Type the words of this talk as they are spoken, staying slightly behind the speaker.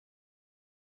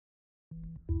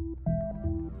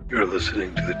You're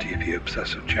listening to the TV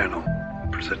Obsessive channel,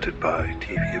 presented by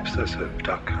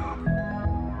TVObscast.com.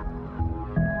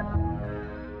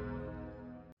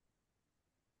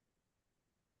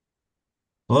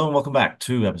 Hello and welcome back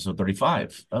to episode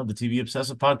 35 of the TV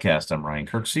Obsessive podcast. I'm Ryan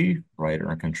Kirksey, writer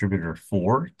and contributor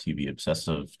for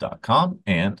TVObsessive.com,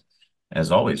 and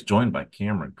as always, joined by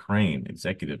Cameron Crane,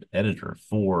 executive editor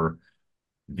for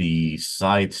the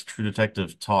site True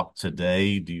Detective Talk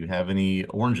Today. Do you have any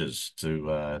oranges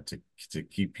to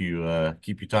keep you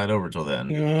tied over till then?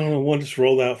 One just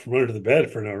rolled out from under the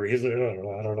bed for no reason.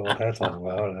 I don't know what that's all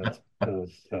about.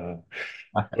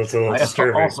 That's a little I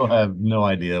disturbing. also have no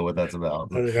idea what that's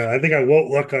about. I think I won't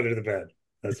look under the bed.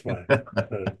 That's why. What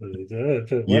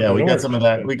Yeah, an we got some of orange.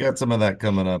 that. We got some of that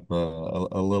coming up a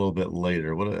little bit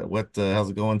later. How's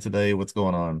it going today? What's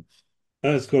going on?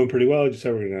 It's going pretty well. Just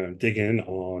so we're gonna dig in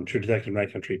on True Detective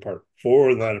Night Country Part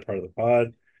 4, the latter part of the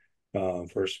pod.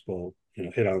 First, we'll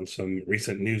hit on some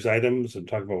recent news items and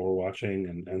talk about what we're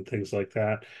watching and things like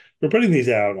that. We're putting these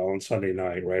out on Sunday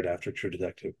night, right after True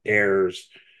Detective airs.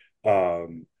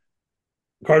 Um,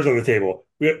 Cards on the table.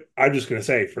 I'm just going to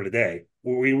say for today,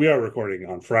 we are recording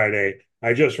on Friday.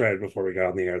 I just read before we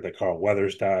got on the air that Carl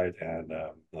Weathers died, and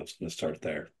I was going to start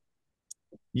there.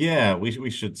 Yeah, we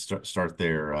should start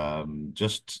there.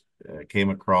 Just came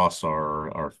across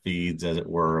our feeds, as it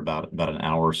were, about an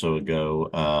hour or so ago.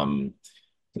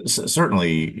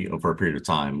 Certainly, for a period of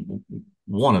time,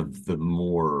 one of the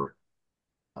more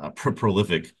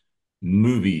prolific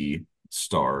movie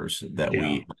stars that Yeah.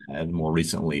 we had more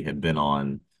recently had been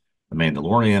on The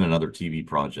Mandalorian and other TV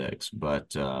projects.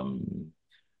 But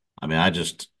I mean, I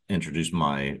just introduced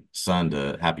my son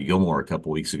to Happy Gilmore a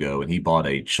couple weeks ago, and he bought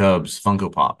a Chubbs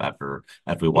Funko Pop after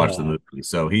we watched the Oh, movie.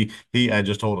 So he I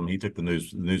just told him he took the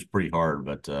news pretty hard,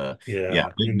 but yeah, yeah.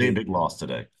 big loss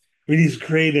today. I mean, he's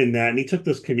great in that, and he took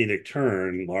this comedic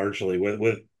turn largely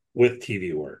with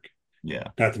TV work. Yeah.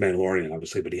 Not The Mandalorian,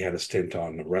 obviously, but he had a stint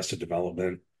on Arrested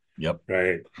Development, Yep.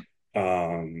 right?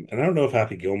 And I don't know if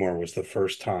Happy Gilmore was the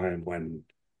first time when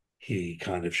he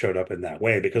kind of showed up in that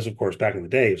way, because of course back in the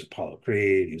day he was Apollo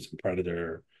Creed, he was in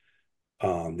Predator.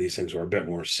 These things were a bit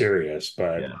more serious,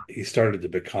 but Yeah. he started to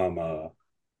become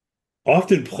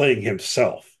often playing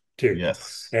himself too.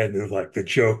 Yes. And then, like the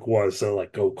joke was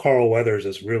like, oh, Carl Weathers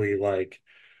is really like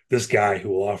this guy who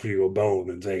will offer you a bone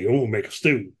and say, "Oh, make a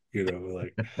stew,"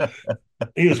 like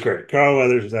he was great. Carl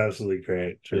Weathers was absolutely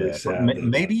great. It's really Yeah. sad that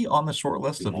Maybe on the short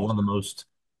list we of one lost of the him. most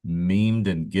memed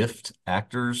and gift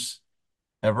actors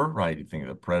ever, right? You think of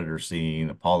the Predator scene,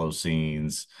 Apollo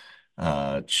scenes,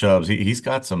 Chubbs. He's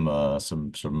got some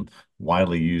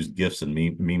widely used gifs and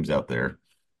memes out there.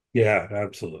 Yeah,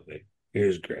 absolutely. He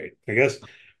was great. I guess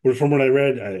from what I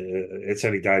read, it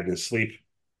said he died in his sleep.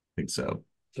 I think so.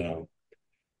 So,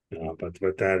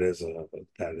 but that is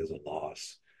a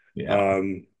loss. Yeah.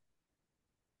 Um,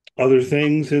 Other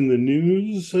things in the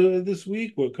news this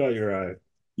week. What caught your eye?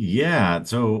 Yeah.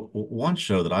 So one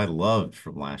show that I loved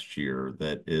from last year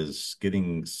that is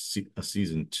getting a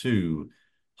season two,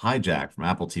 Hijack from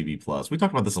Apple TV Plus. We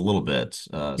talked about this a little bit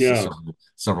Yeah,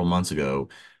 several months ago.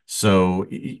 So,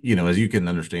 as you can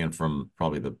understand from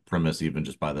probably the premise, even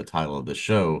just by the title of the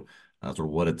show, sort of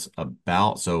what it's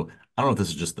about. So I don't know if this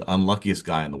is just the unluckiest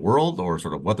guy in the world or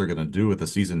sort of what they're going to do with the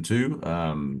season two.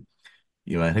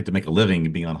 I hate to make a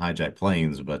living being on hijacked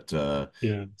planes, but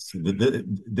yeah.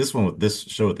 this one with this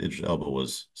show with Idris Elba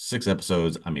was 6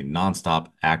 episodes. I mean,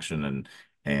 nonstop action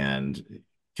and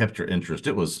kept your interest.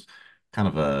 It was kind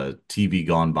of a TV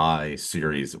gone by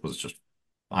series. It was just,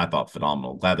 I thought,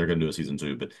 phenomenal. Glad they're going to do a season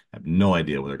two, but I have no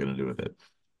idea what they're going to do with it.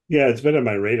 Yeah, it's been on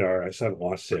my radar. I just haven't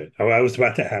watched it. I was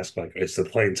about to ask, like, is the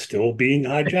plane still being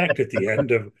hijacked at the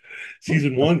end of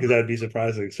season one? Because that'd be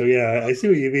surprising. So yeah, I see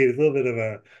what you mean. It's a little bit of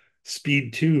a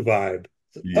Speed 2 vibe.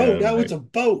 Oh, Yeah, now it's right. a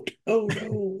boat. Oh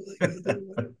no.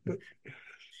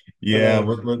 Yeah, Uh,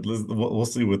 we'll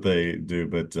see what they do,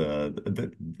 but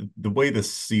the way the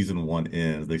season one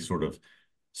ends, they sort of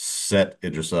set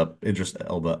Idris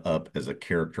Elba up as a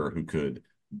character who could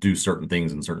do certain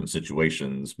things in certain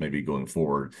situations, maybe going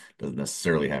forward. Doesn't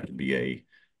necessarily have to be a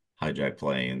hijack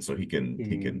plane, so he can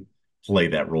hmm. play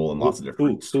that role in lots Ooh, of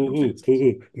different ooh, ooh, ooh, ooh, circumstances.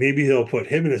 ooh. Maybe they'll put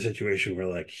him in a situation where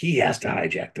like he has to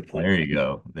hijack the plane. There you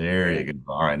go. There Yeah, you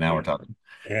go. All right, now we're yeah, talking.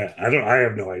 yeah. I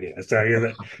have no idea. So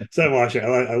yeah, so I watch it.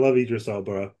 I love Idris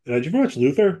Elba. Did you ever watch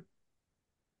Luther?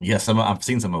 Yes, I've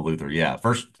seen some of Luther. Yeah,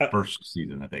 first Uh, first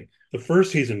season, I think. the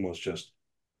first season was just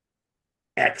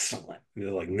excellent.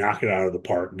 Like knock it out of the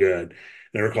park, good.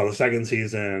 They recall the second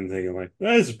season, thinking like,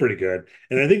 this is pretty good.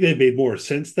 And I think they've made more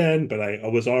since then, but I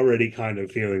was already kind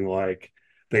of feeling like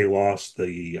they lost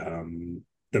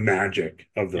the magic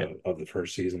Yeah. of the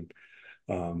first season.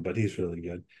 But he's really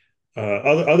good.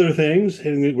 Other things,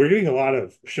 and we're getting a lot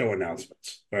of show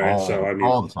announcements. All right, so I mean,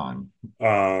 All the time.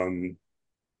 um,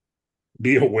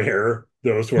 be aware,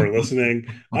 those who are listening.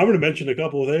 I'm going to mention a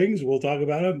couple of things. We'll talk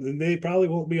about them, and they probably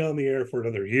won't be on the air for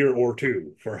another year or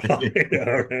two. For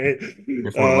all right,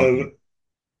 If we're lucky. um,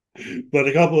 but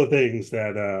a couple of things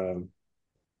that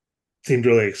seemed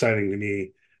really exciting to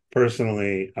me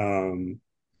personally.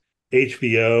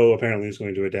 HBO apparently is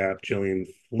going to adapt Gillian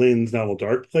Flynn's novel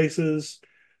Dark Places.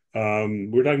 We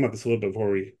were talking about this a little bit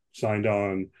before we signed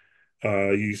on.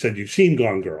 You said you've seen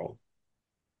Gone Girl.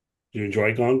 Do you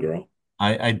enjoy Gone Girl?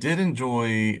 I did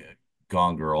enjoy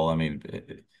Gone Girl. I mean,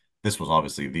 this was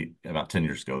obviously the about 10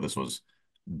 years ago. This was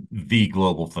the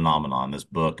global phenomenon, this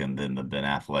book, and then the Ben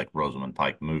Affleck Rosamund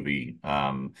Pike movie.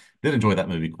 Did enjoy that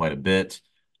movie quite a bit.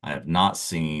 I have not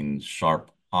seen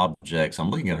Sharp Objects. I'm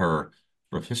looking at her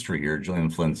sort of history here, Gillian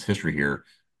Flynn's history here.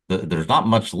 There's not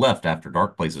much left after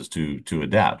Dark Places to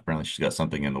adapt. Apparently, she's got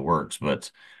something in the works, but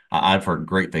I've heard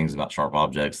great things about Sharp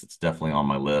Objects. It's definitely on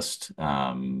my list.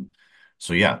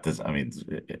 So yeah, I mean,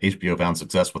 HBO found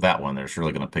success with that one. They're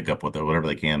surely going to pick up with whatever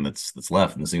they can that's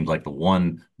left. And it seems like the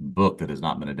one book that has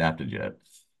not been adapted yet.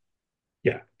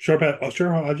 Yeah, Sharp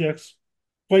Objects,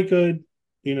 quite good.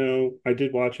 You know, I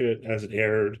did watch it as it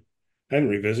aired. I haven't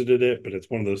revisited it, but it's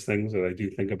one of those things that I do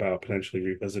think about potentially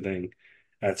revisiting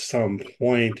at some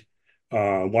point.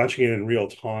 Watching it in real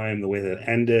time, the way that it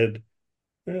ended,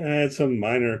 I had some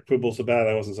minor quibbles about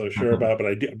it I wasn't so sure about, but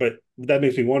I did. But that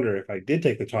makes me wonder if I did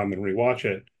take the time and rewatch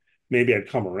it, maybe I'd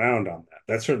come around on that.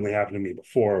 That certainly happened to me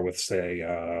before with, say,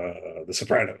 The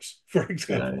Sopranos, for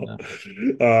Yeah, example. yeah.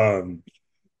 Um,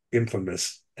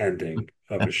 Infamous ending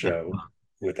of a show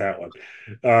with that one.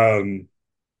 Um,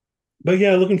 but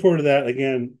yeah, looking forward to that.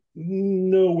 Again,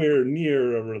 nowhere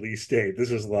near a release date.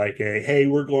 This is like a, hey,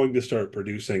 we're going to start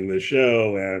producing the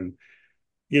show. And,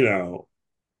 you know,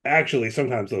 actually,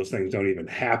 sometimes those things don't even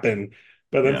happen.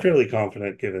 But I'm Yeah. fairly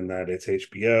confident, given that it's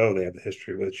HBO, they have the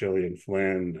history with Gillian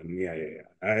Flynn, and yeah.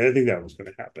 I think that was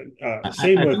going to happen.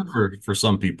 Same I with, think for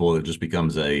some people it just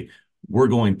becomes we're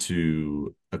going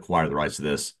to acquire the rights to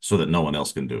this so that no one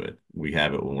else can do it. We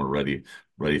have it when we're ready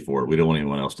for it. We don't want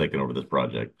anyone else taking over this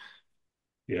project.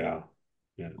 yeah,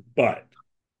 yeah. But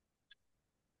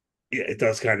yeah, it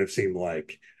does kind of seem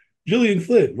like Gillian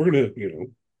Flynn, we're gonna,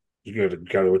 you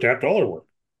gotta adapt all her work.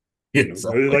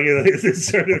 Exactly. Like it's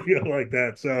starting to feel like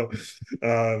that. So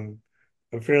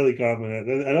I'm fairly confident.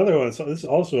 Another one, so this is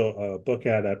also a book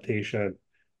adaptation.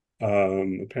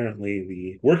 Apparently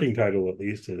the working title at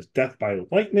least is Death by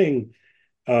Lightning.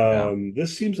 Yeah.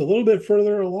 This seems a little bit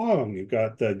further along. You've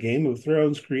got the Game of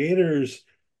Thrones creators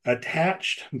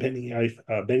attached.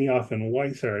 Benioff and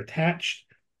Weiss are attached.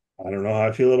 I don't know how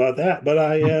I feel about that, but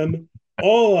I am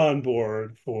all on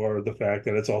board for the fact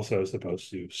that it's also supposed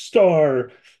to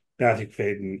star Matthew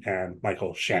Fadden and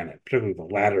Michael Shannon. Particularly the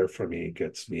latter for me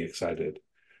gets me excited.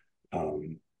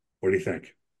 What do you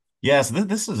think? Yeah, so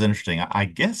this is interesting. I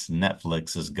guess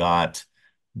Netflix has got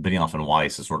Benioff and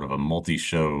Weiss as sort of a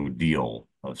multi-show deal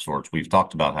of sorts. We've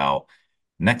talked about how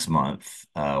next month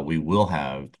we will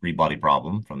have Three Body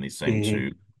Problem from these same Mm-hmm.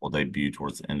 two will debut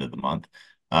towards the end of the month.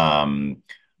 Um,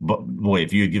 but boy,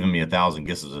 if you had given me 1,000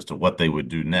 guesses as to what they would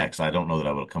do next, I don't know that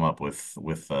I would have come up with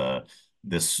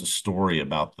this story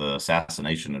about the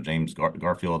assassination of James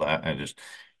Garfield. I just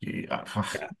yeah,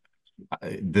 Yeah.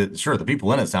 sure, the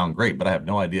people in it sound great, but I have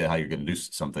no idea how you're going to do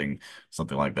something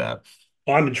like that.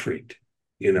 I'm intrigued.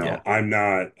 Yeah. I'm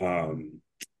not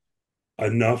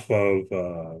enough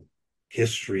of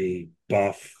history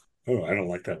buff. Oh, I don't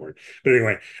like that word. But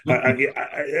anyway,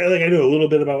 I know a little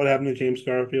bit about what happened to James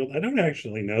Garfield. I don't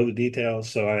actually know the details,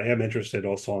 so I am interested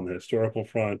also on the historical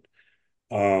front.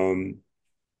 Um,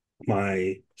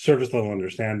 my surface level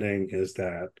understanding is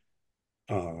that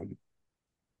um,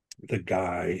 the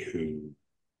guy who,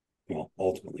 well,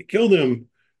 ultimately killed him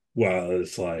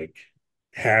was like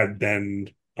had been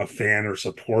a fan or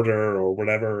supporter or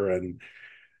whatever, and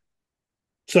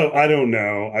so I don't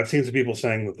know. I've seen some people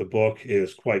saying that the book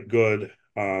is quite good.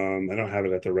 I don't have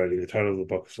it at the ready. The title of the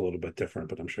book is a little bit different,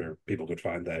 but I'm sure people could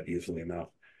find that easily enough.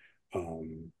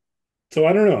 Um, so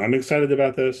I don't know. I'm excited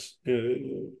about this.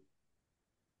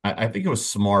 I think it was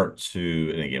smart to,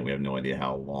 and again, we have no idea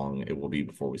how long it will be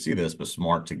before we see this, but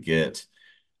smart to get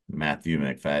Matthew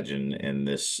McFadden in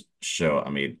this show.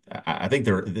 I mean, I think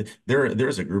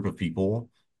there's a group of people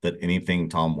that anything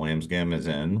Tom Wamsgam is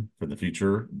in for the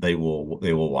future, they will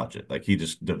watch it. Like he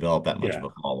just developed that much of Yeah, a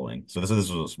following. So this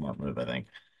was a smart move, I think.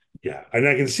 yeah, and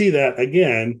I can see that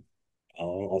again.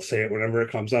 I'll say it whenever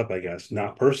it comes up. I guess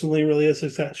not personally really a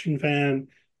Succession fan.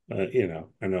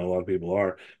 I know a lot of people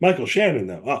are. Michael Shannon,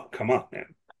 though, oh, come on, man.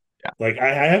 Yeah. Like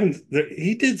I haven't.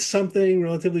 He did something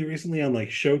relatively recently on like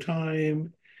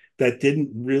Showtime that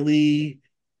didn't really.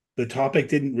 The topic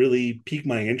didn't really pique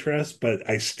my interest, but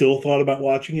I still thought about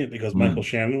watching it because Michael Mm.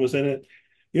 Shannon was in it.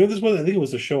 You know, this was I think it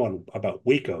was a show on about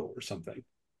Waco or something.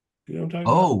 You know what I'm talking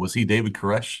Oh, about? was he David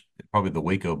Koresh? Probably the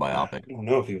Waco I biopic. don't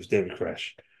know if he was David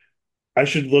Koresh. I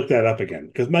should look that up again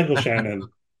because Michael Shannon.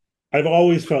 I've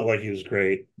always felt like he was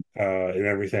great in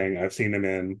everything I've seen him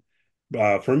in.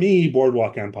 For me,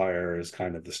 Boardwalk Empire is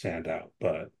kind of the standout,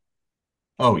 but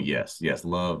Oh, yes, yes.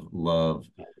 Love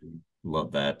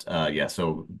that. Yeah,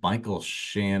 so Michael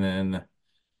Shannon,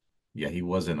 yeah, he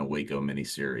was in a Waco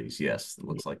miniseries. Yes, it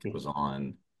looks like it was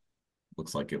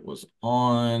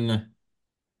on,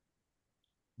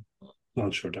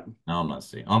 not sure time. no, I'm not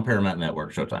seeing, on Paramount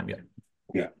Network, Showtime, yeah.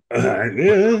 Yeah, But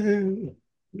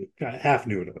I half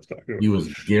knew what I was talking he about.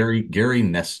 was Gary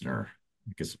Nestner,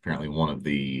 I guess apparently one of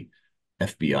the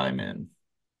FBI men.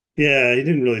 Yeah, he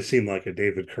didn't really seem like a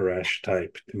David Koresh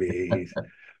type to me. He's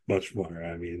much more.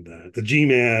 I mean, the G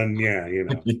Man, yeah,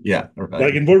 Yeah, right.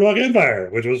 like in Boardwalk Empire,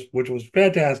 which was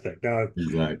fantastic.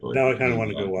 Exactly. Now I kind of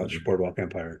want to go watch Exactly. Boardwalk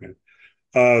Empire again.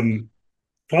 Um,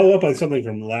 Follow up on something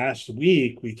from last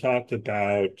week. We talked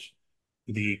about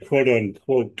the quote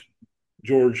unquote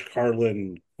George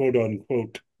Carlin quote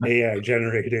unquote AI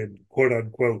generated quote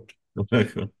unquote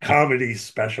comedy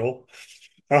special.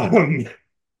 Um,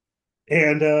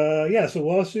 and yeah, so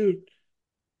lawsuit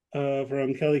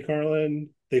from Kelly Carlin.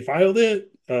 They filed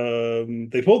it.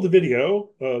 They pulled the video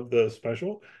of the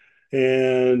special,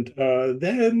 and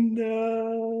then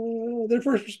their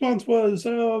first response was,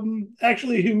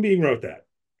 actually, a human being wrote that.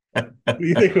 What do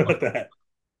you think about that?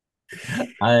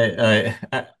 I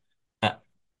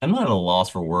I'm not at a loss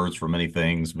for words for many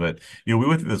things, but we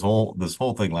went through this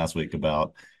whole thing last week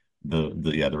about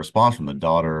the response from the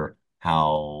daughter,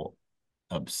 how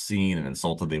obscene and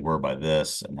insulted they were by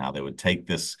this, and how they would take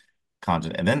this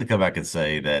content, and then to come back and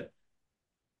say that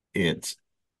it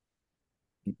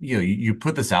you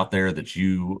put this out there that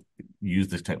you use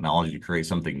this technology to create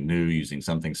something new using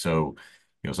something so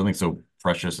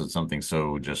precious and something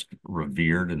so just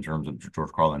revered in terms of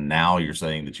George Carlin. Now you're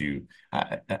saying that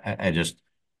I just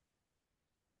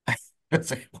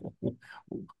it's like,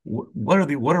 what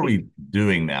are we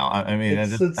doing now? I mean,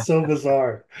 It's so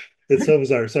bizarre. It's so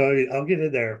bizarre. So I mean, I'll get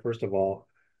in there first of all.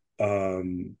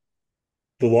 Um,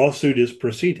 the lawsuit is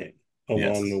proceeding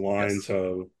along the yes, lines yes,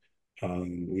 of,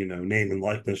 name and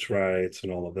likeness rights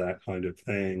and all of that kind of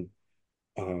thing.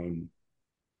 Um,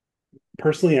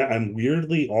 Personally, I'm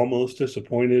weirdly almost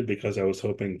disappointed because I was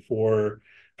hoping for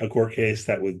a court case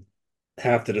that would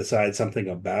have to decide something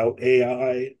about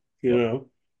AI, you yep. know.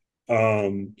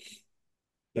 Um,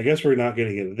 I guess we're not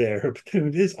getting it there, but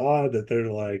it is odd that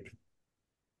they're like,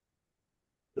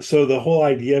 so the whole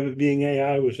idea of it being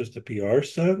AI was just a PR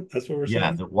stunt. That's what we're Yeah,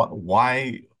 saying.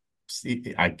 why?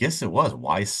 See, I guess it was.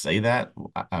 Why say that?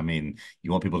 I mean,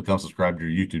 you want people to come subscribe to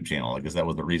your YouTube channel. I guess that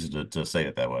was the reason to say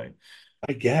it that way.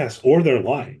 I guess, or they're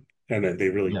lying, and that they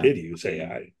really Yeah, did use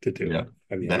AI to do yeah. it.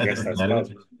 I mean, I That guess that's that is,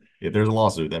 possible. if there's a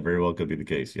lawsuit, that very well could be the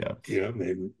case. Yeah.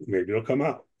 Maybe it'll come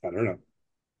out. I don't know.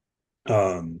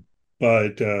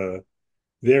 But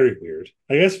very weird.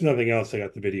 I guess if nothing else, I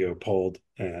got the video pulled,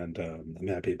 and I'm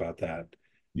happy about that.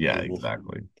 Yeah, And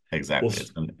exactly. we'll Exactly.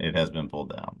 It has been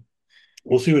pulled down.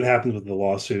 we'll see what happens with the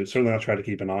lawsuit. Certainly, I'll try to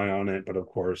keep an eye on it, but of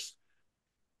course,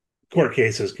 court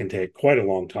cases can take quite a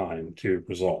long time to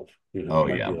resolve. It Oh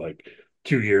might be yeah. like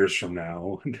 2 years from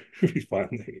now, and we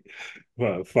finally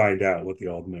find out what the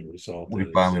ultimate result We is.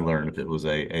 finally learned if it was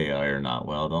a AI or not.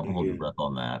 Well, don't hold your Yeah. breath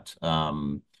on that.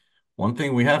 One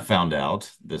thing we have found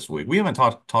out this week, we haven't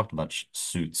talked much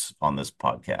suits on this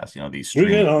podcast. We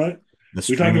hit on it. The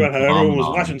We talked streaming about how everyone was phenomenon.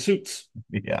 watching Suits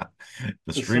Yeah,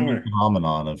 the this streaming summer.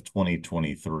 phenomenon of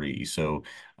 2023. So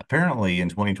apparently in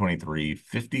 2023,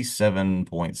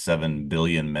 57.7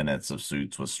 billion minutes of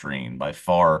Suits was streamed, by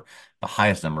far the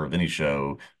highest number of any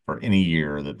show for any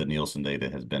year that the Nielsen data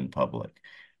has been public.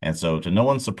 And so to no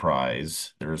one's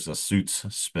surprise, there's a Suits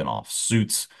spinoff,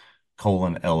 Suits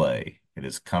LA. It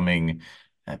is coming.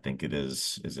 I think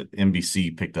is it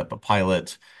NBC picked up a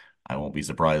pilot. I won't be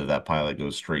surprised if that pilot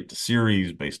goes straight to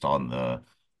series based on the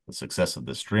success of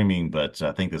the streaming, but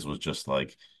I think this was just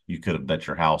like you could have bet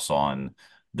your house on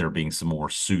there being some more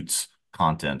Suits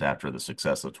content after the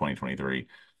success of 2023.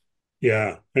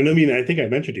 Yeah. And I mean, I think I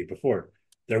mentioned to you before,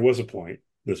 there was a point,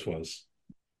 this was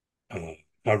uh,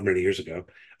 however many years ago,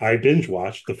 I binge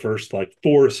watched the first like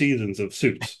 4 seasons of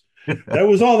Suits. That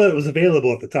was all that was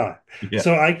available at the time. Yeah,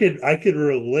 So I could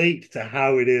relate to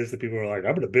how it is that people are like,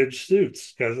 I'm gonna binge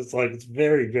Suits because it's like it's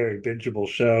very, very bingeable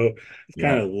show. It's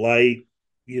kind yeah, of light,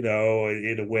 in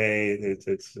a way.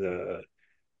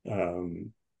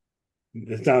 Um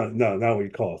it's not what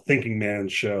you call a thinking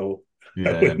man's show.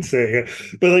 I yeah, wouldn't say it,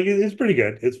 but like it's pretty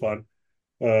good. It's fun.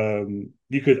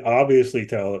 You could obviously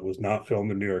tell it was not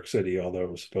filmed in New York City, although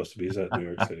it was supposed to be set in New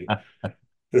York City. yeah.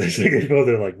 They go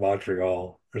there like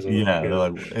Montreal or something. Yeah, they're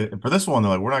like for this one,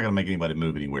 they're like, we're not going to make anybody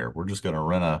move anywhere. We're just going to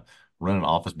rent an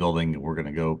office building, and we're going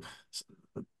to go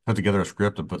put together a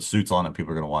script and put suits on it.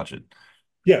 People are going to watch it.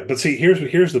 Yeah, but see,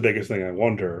 here's the biggest thing I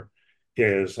wonder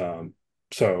is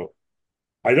so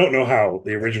I don't know how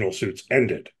the original Suits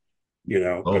ended,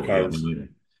 Oh, yeah, me because neither.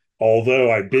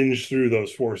 although I binged through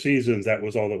those 4 seasons, that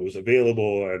was all that was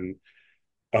available,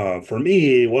 and for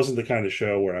me, it wasn't the kind of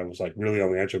show where I was like really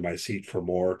on the edge of my seat for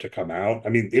more to come out. I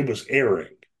mean, it was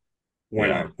airing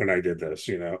when I Yeah, when I did this,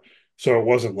 so it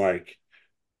wasn't like,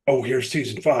 oh, here's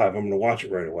season 5, I'm going to watch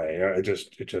it right away. It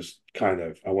just kind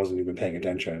of I wasn't even paying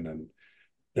attention and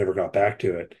never got back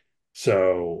to it.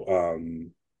 So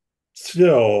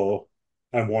still,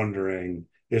 I'm wondering,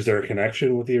 is there a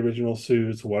connection with the original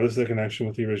Suits? What is the connection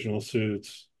with the original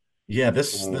Suits? yeah.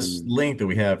 This Um, link that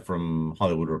we have from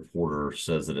Hollywood Reporter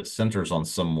says that it centers on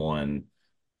someone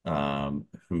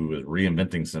who is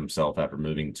reinventing himself after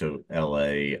moving to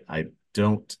LA. I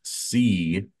don't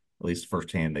see, at least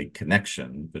firsthand, a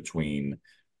connection between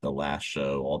the last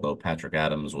show, although Patrick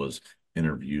Adams was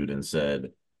interviewed and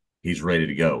said he's ready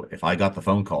to go. If I got the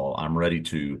phone call, I'm ready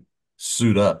to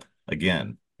suit up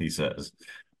again, he says.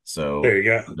 there So you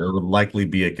go. there would likely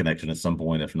be a connection at some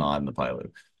point, if not in the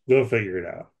pilot. They'll figure it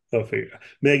out. They'll figure it out.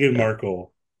 Meghan Yeah.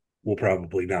 Markle will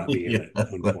probably not be in Yeah, it,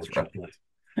 that's right. unfortunately.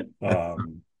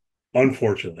 Um,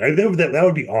 unfortunately, that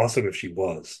would be awesome if she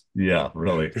was. Yeah,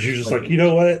 really. She's just Like, like, you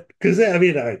know what? Because I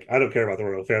mean, I don't care about the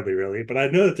royal family really, but I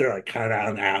know that they're like kind of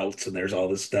on outs and there's all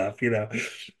this stuff.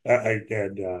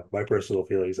 And my personal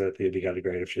feelings, I think it'd be kind of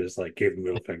great if she just like gave the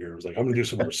middle finger and was like, I'm gonna do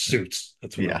some more suits.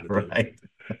 That's what I'm yeah, gonna do. right.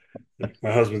 Like,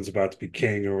 my husband's about to be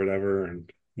king or whatever,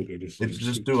 and we're gonna do They some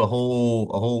just do suits. a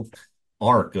whole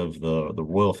arc of the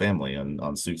royal family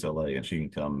on Suits LA, and she can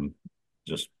come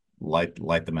just light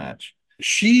the match.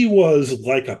 She was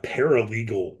like a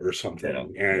paralegal or Yeah,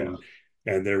 something, yeah,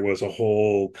 and there was a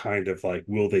whole kind of like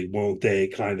will they won't they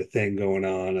kind of thing going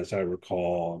on, as I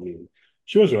recall. I mean,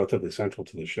 she was relatively central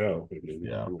to the show in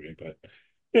yeah. one way, but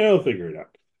yeah, I'll figure it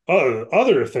out.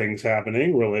 Other things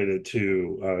happening related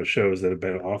to shows that have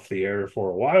been off the air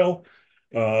for a while.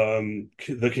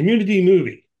 The Community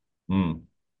movie. Mm.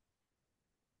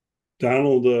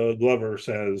 Donald Glover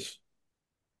says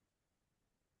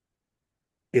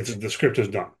it's the script is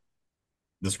done,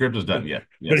 The script is done. Yeah,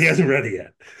 but he yes, hasn't read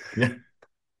it yeah,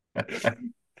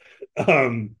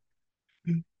 yet.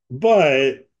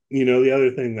 But the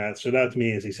other thing that stood out to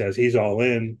me is he says he's all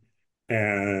in,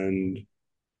 and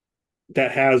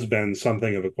that has been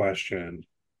something of a question.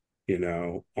 You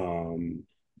know,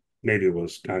 maybe it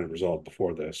was kind of resolved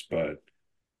before this, but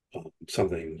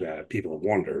something that people have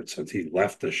wondered since he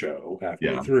left the show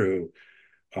halfway yeah, through,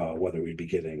 whether we'd be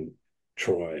getting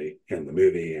Troy in the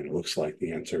movie, and it looks like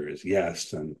the answer is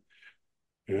yes. And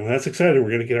that's exciting. We're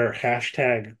going to get our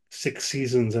hashtag 6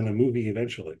 seasons in a movie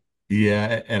eventually.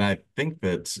 yeah. And I think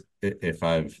that if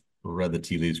I've read the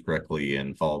tea leaves correctly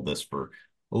and followed this for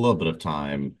a little bit of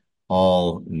time,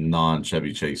 all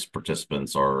non-Chevy Chase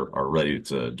participants are ready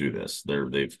to do this.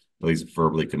 They've at least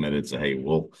verbally committed to, hey,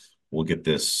 we'll get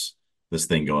this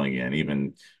thing going in.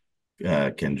 Even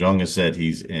Ken Jong has said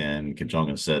he's in. Ken Jong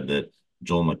has said that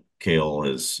Joel McHale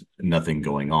has nothing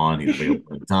going on. He's available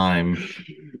anytime.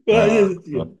 Well, Uh,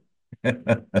 yeah.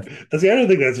 See, I don't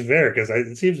think that's fair because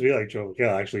it seems to me like Joel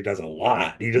McHale actually does a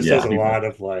lot. He just does yeah, a lot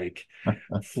of like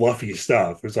fluffy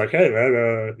stuff. It's like, hey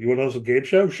man, you want to host a game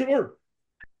show? Sure.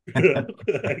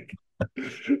 Like,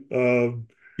 um,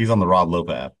 he's on the Rob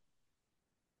Lopa app.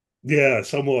 yeah,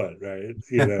 somewhat, right?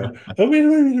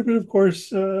 But of course,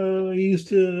 he used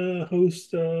to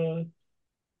host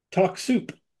Talk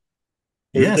Soup,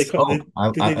 or did they Yes. call Oh, it?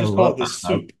 Did they I just call it love the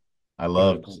Soup? I What did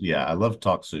they love call yeah, I love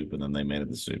Talk Soup, and then they made it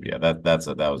the soup. Yeah, that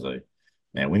was a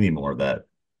man, we need more of that,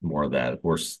 more of that. Of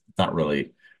course, it's not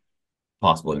really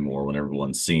possible anymore when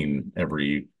everyone's seen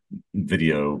every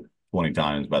video 20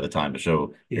 times by the time the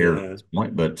show it? airs at Yeah, this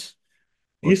point. But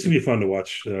it what used to be fun to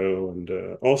watch though, and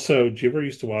also, do you ever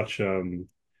used to watch on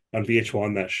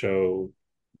VH1 that show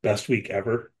Best Week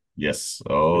Ever? yes.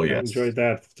 Oh I yes. enjoyed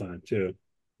that at the time too.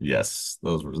 Yes.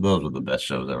 Those were the best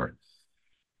shows ever.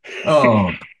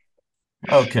 Oh,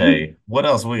 okay. What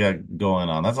else we got going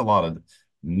on? That's a lot of.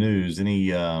 news,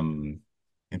 anything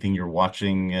you're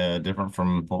watching different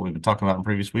from what we've been talking about in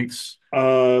previous weeks?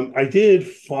 I did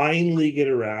finally get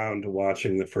around to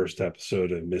watching the first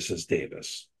episode of Mrs.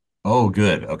 Davis. Oh,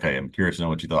 good. Okay, I'm curious to know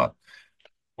what you thought.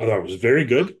 I thought it was very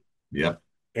good, Yep.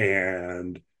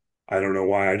 and I don't know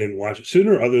why I didn't watch it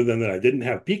sooner, other than that I didn't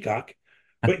have Peacock.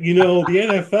 But the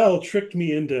NFL tricked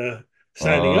me into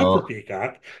signing up for Oh,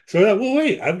 Peacock. So I thought, well,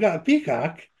 wait, I've got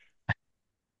Peacock,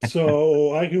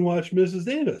 so I can watch Mrs.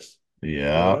 Davis. You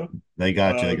yeah. know, They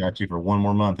got you. They uh, got you for one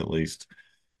more month at least.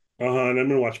 and I'm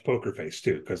gonna watch Poker Face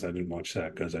too because I didn't watch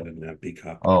that because I didn't have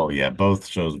Peacock. Oh, yeah. Both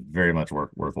shows very much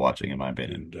worth watching, in my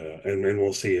opinion. And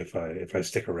we'll see if I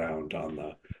stick around on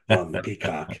the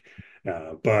Peacock.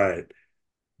 But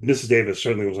Mrs. Davis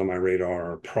certainly was on my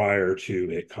radar prior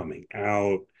to it coming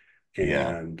out, Yeah.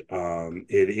 and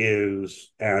it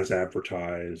is as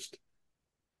advertised,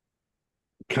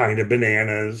 kind of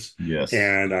bananas. Yes.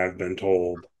 And I've been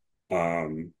told,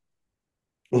 um,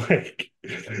 like,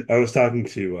 I was talking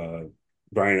to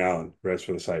Brian Allen, who writes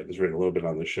for the site, has written a little bit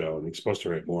on the show, and he's supposed to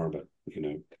write more, but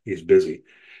he's busy.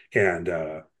 And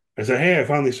I said, "Hey, I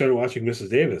finally started watching Mrs.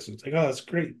 Davis." And it's like, "Oh, that's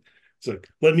great." It's like,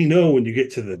 "Let me know when you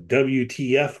get to the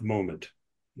WTF moment."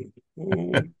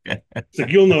 Oh. It's like,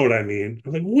 "You'll know what I mean."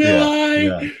 I'm like, "Will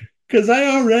Yeah. I?" Yeah. Because I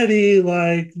already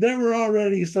there were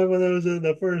already some of those in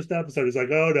the first episode. It's like,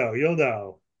 "Oh no, you'll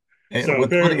know." And So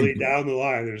what's funny is apparently down the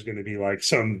line, there's going to be like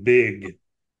some big,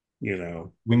 you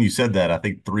know, when you said that, I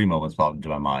think three moments popped into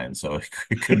my mind. So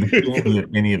it could be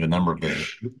any of a number of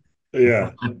things.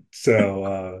 yeah.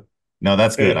 So No,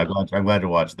 that's good. it, I'm glad to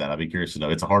watch that. I'd be curious to know.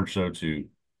 It's a hard show to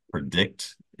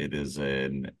predict. It is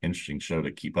an interesting show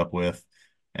to keep up with,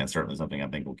 and certainly something I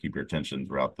think will keep your attention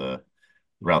throughout the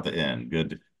end.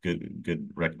 Good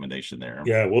recommendation there.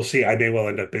 yeah, we'll see. I may well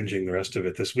end up binging the rest of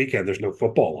it this weekend. There's no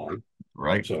football on,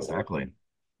 Right, so exactly.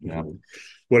 you Yeah. know.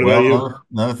 What about Well, you?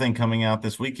 another thing coming out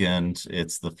this weekend,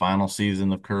 it's the final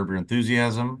season of Curb Your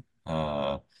Enthusiasm.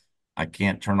 I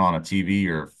can't turn on a TV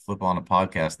or flip on a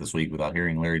podcast this week without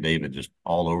hearing Larry David just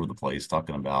all over the place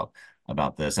talking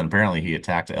about this. And apparently he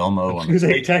attacked I Elmo was on the going to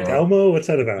say Today attacked Show. Elmo. What's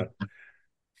that about?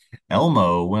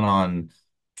 Elmo went on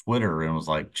Twitter and was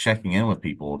like checking in with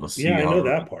people to Yeah, see I how know everyone's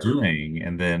that part. doing.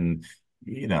 And then,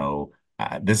 you know,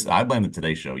 I blame the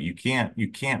Today Show. You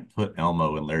can't put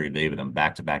Elmo and Larry David in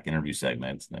back-to-back interview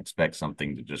segments and expect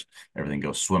something to just everything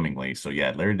go swimmingly. So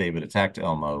yeah, Larry David attacked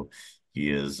Elmo. He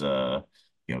is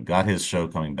got his show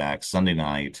coming back Sunday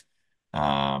night.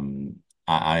 Um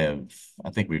I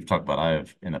think we've talked about I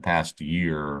have in the past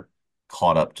year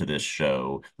caught up to this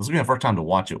show. This will be my first time to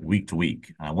watch it week to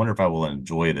week. I wonder if I will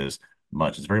enjoy it as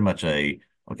much. It's very much okay,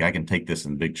 I can take this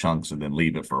in big chunks and then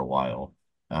leave it for a while.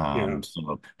 Yeah,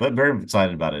 But very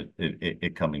excited about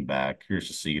it coming back. Curious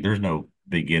to see. There's no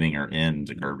beginning or end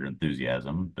to Curb Your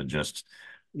Enthusiasm, but just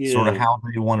sort of yeah, how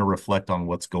they want to reflect on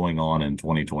what's going on in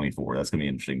 2024. That's going to be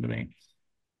interesting to me.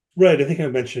 right. I think I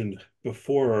mentioned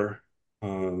before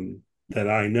um, that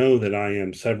I know that I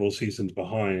am several seasons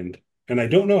behind, and I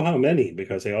don't know how many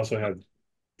because they also have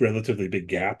relatively big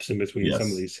gaps in between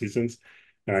some of Yes. these seasons,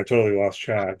 and I totally lost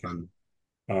track. And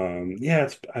yeah,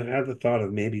 I've had the thought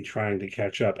of maybe trying to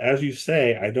catch up. As you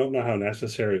say, I don't know how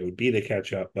necessary it would be to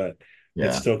catch up, but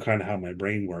it's Yeah. still kind of how my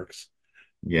brain works.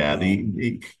 Yeah,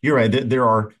 Um, you're right. There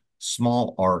are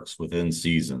small arcs within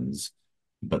seasons,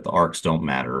 but the arcs don't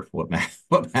matter. What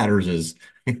matters is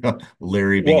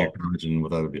Larry being a well, curmudgeon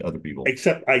with other people.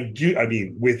 except I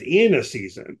mean, within a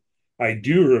season, I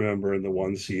do remember in the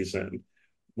one season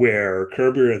where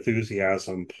Curb Your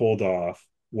Enthusiasm pulled off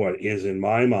what is, in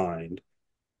my mind,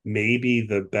 maybe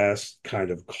the best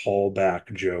kind of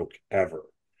callback joke ever,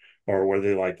 or where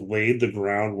they like laid the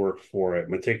groundwork for it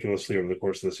meticulously over the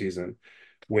course of the season.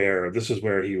 Where this is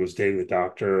where he was dating the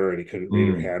doctor and he couldn't read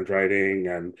her Mm. handwriting,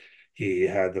 and he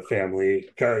had the family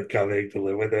coming to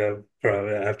live with him from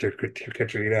after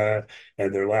Katrina,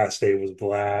 and their last name was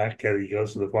Black, and he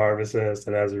goes to the pharmacist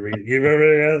and has a read. You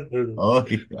remember that? Oh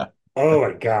yeah. Oh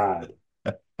my God.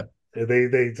 And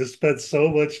they just spent so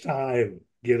much time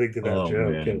getting to that Oh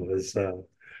joke. It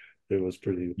man. was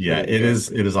pretty Yeah, it good.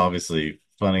 is. It is obviously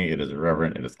funny. It is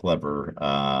irreverent. It is clever.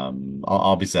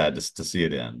 I'll be sad to see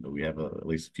it end, but we have at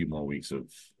least a few more weeks of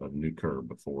new curve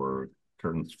before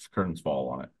curtains fall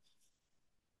on it.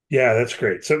 Yeah, that's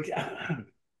great. So yeah, it's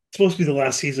supposed to be the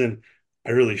last season.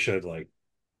 I really should like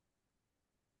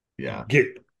Yeah. get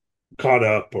caught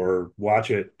up or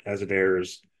watch it as it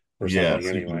airs or something Yes, you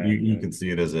anyway. you can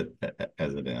see it as it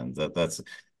ends.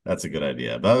 That's a good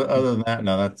idea. But other than that,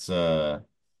 no, that's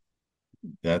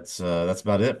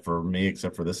about it for me,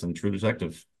 except for this and True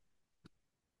Detective.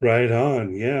 Right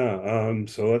on. Yeah.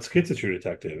 So let's get to True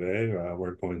Detective, eh?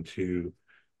 We're going to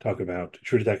talk about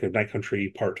True Detective Night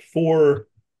Country Part 4.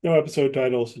 No episode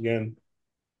titles again,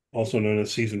 also known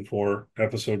as Season 4,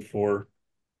 Episode 4,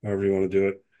 however you want to do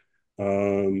it.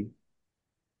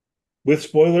 With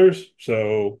spoilers.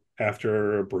 So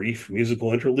after a brief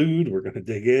musical interlude, we're going to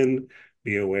dig in.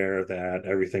 Be aware that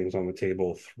everything's on the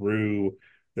table through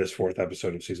this fourth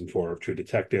episode of season 4 of True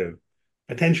Detective,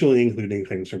 potentially including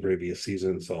things from previous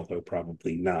seasons, although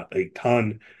probably not a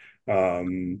ton.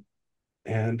 Um,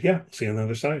 and yeah, see you on the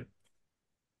other side.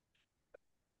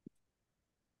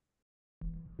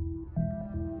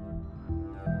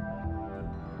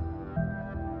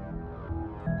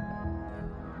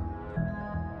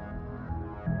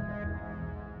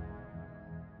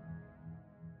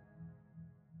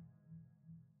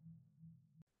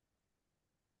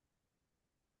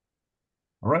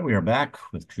 All right, we are back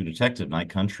with True Detective Night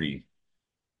Country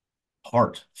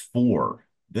Part 4.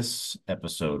 This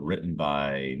episode, written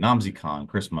by Namzi Khan,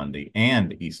 Chris Mundy,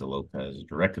 and Issa Lopez,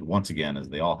 directed once again, as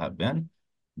they all have been,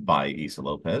 by Issa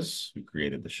Lopez, who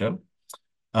created the show.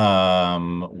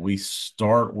 We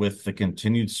start with the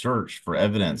continued search for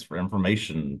evidence, for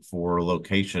information, for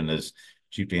location, as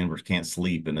Chief Danvers can't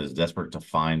sleep and is desperate to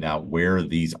find out where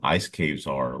these ice caves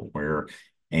are, where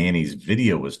Annie's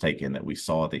video was taken that we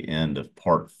saw at the end of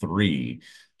part 3.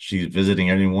 She's visiting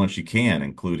anyone she can,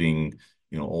 including,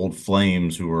 old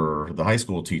flames who are the high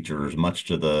school teachers, much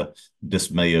to the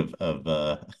dismay of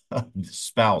the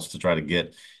spouse, to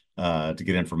get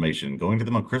information, going to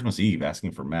them on Christmas Eve,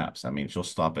 asking for maps. I mean, she'll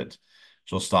stop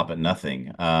at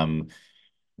nothing.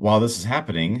 While this is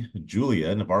happening,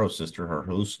 Julia, Navarro's sister, her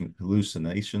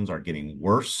hallucinations are getting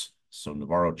worse. So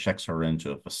Navarro checks her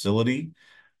into a facility,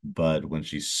 but when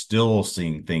she's still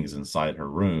seeing things inside her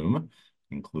room,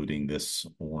 including this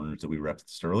orange that we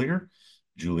referenced earlier,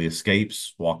 Julie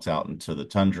escapes, walks out into the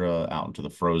tundra, out into the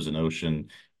frozen ocean,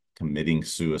 committing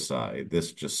suicide.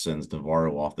 This just sends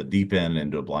Navarro off the deep end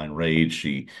into a blind rage.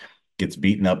 She gets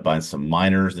beaten up by some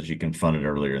miners that she confronted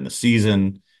earlier in the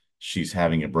season. She's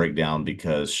having a breakdown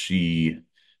because she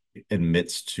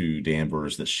admits to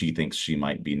Danvers that she thinks she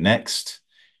might be next.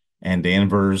 And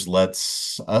Danvers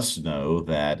lets us know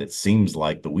that it seems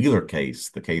like the Wheeler case,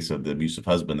 the case of the abusive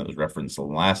husband that was referenced in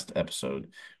the last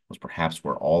episode, was perhaps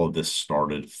where all of this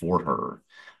started for her.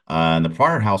 In the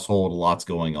Pryor household, a lot's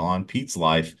going on. Pete's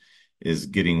life is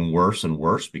getting worse and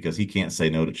worse because he can't say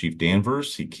no to Chief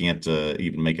Danvers. He can't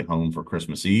even make it home for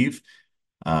Christmas Eve.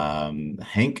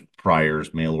 Hank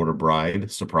Pryor's mail order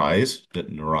bride, surprise,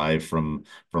 didn't arrive from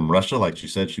Russia like she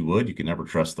said she would. You can never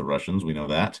trust the Russians. We know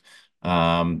that.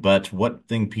 But what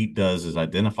thing Pete does is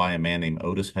identify a man named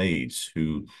Otis Hayes,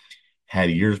 who had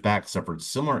years back suffered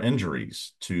similar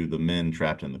injuries to the men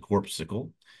trapped in the corpse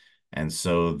sickle. And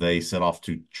so they set off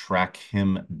to track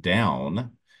him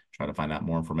down, try to find out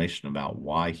more information about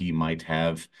why he might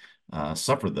have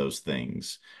suffered those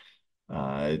things.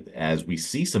 As we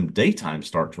see some daytime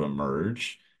start to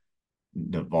emerge,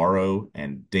 Navarro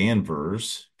and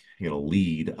Danvers get a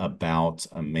lead about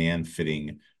a man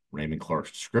fitting Raymond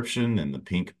Clark's description in the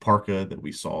pink parka that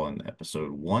we saw in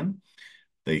episode 1.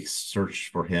 They search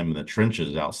for him in the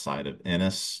trenches outside of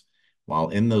Ennis. While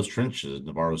in those trenches,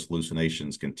 Navarro's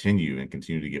hallucinations continue and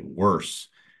continue to get worse.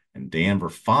 And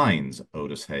Danvers finds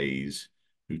Otis Hayes,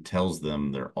 who tells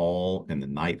them they're all in the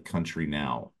night country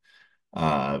now.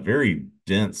 Very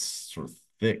dense, sort of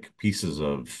thick pieces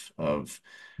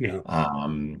Yeah.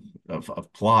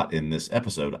 of plot in this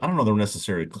episode. I don't know they're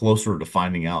necessarily closer to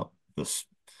finding out the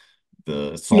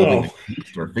solving the No,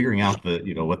 case or figuring out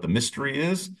what the mystery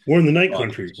is. we're in the night But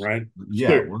country, right? It's yeah,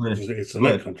 clear. we're It's the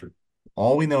night but country.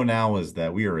 all we know now is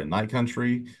that we are in night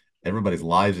country. Everybody's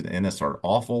lives in Ennis are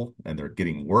awful and they're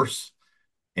getting worse.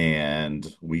 And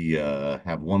we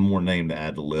have one more name to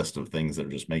add to the list of things that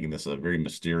are just making this a very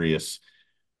mysterious,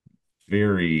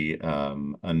 very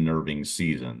unnerving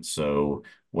season. So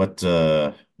what's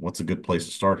a good place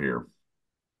to start here?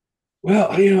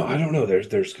 Well, I don't know.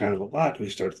 There's kind of a lot. Do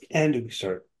we start at the end? Do we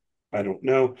start? I don't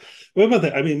know. What about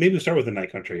that? I mean, maybe we start with the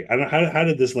night country. I don't. How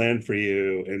did this land for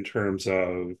you in terms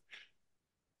of?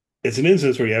 It's an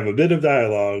instance where you have a bit of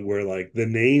dialogue where like the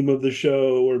name of the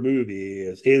show or movie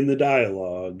is in the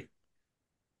dialogue.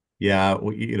 Yeah,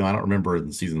 well, I don't remember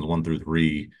in seasons 1 through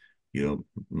 3,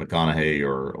 McConaughey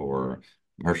or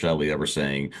Hersheli ever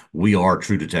saying, "We are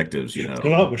true detectives,"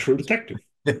 Come out with True Detective.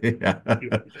 Yeah.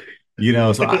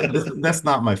 That's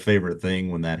not my favorite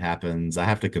thing when that happens. I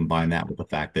have to combine that with the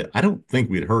fact that I don't think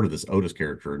we'd heard of this Otis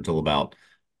character until about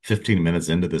 15 minutes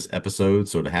into this episode.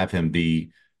 So to have him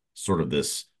be sort of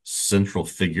this central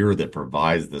figure that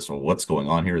provides this or what's going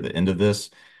on here at the end of this,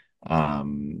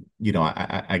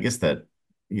 I guess that,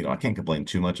 I can't complain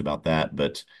too much about that,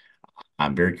 but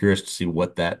I'm very curious to see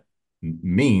what that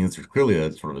means. There's clearly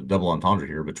a sort of a double entendre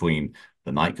here between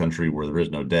the night country where there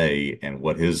is no day and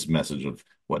what his message of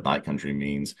what night country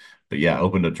means. But yeah,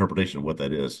 open to interpretation of what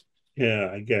that is. Yeah,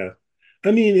 I guess.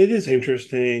 I mean, it is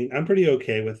interesting. I'm pretty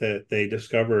okay with it. They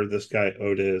discover this guy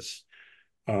Otis,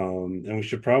 and we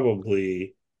should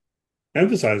probably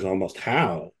emphasize almost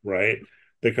how, right?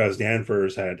 Because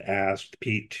Danvers had asked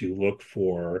Pete to look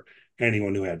for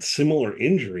anyone who had similar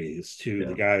injuries to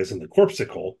the Yeah. guys in the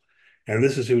corpsicle, and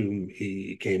this is who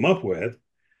he came up with.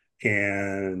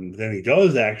 And then he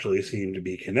does actually seem to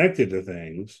be connected to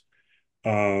things.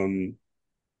 Um,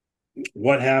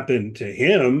 what happened to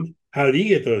him? How did he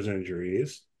get those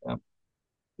injuries? Yeah.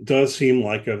 Does seem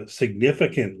like a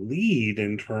significant lead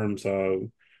in terms of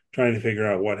trying to figure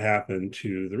out what happened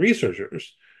to the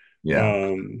researchers. Yeah.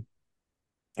 Um,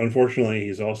 Unfortunately,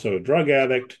 he's also a drug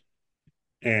addict,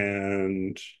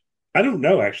 and I don't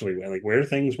know actually like where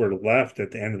things were left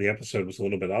at the end of the episode was a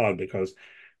little bit odd because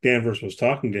Danvers was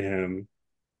talking to him.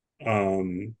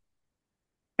 Um,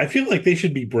 I feel like they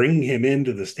should be bringing him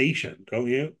into the station, don't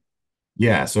you?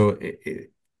 Yeah. So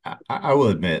I will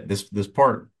admit this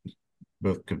part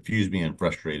both confused me and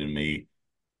frustrated me.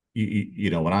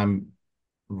 When I'm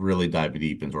really diving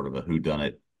deep in sort of a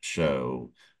whodunit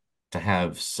show, to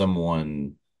have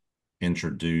someone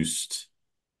introduced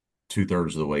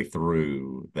two-thirds of the way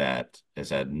through that has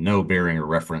had no bearing or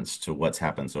reference to what's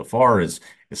happened so far is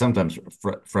sometimes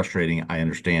frustrating. I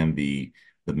understand the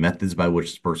methods by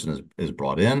which this person is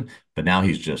brought in, but now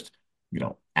he's just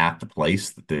at the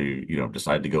place that they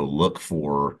decide to go look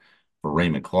for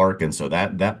Raymond Clark, and so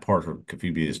that part of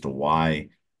confused me as to why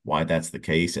that's the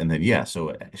case. And then yeah,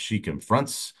 so she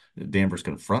confronts Danvers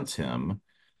confronts him.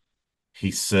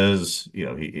 He says,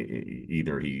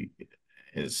 either he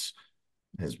is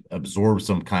has absorbed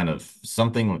some kind of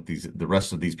something with the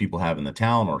rest of these people have in the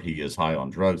town, or he is high on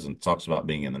drugs and talks about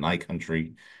being in the night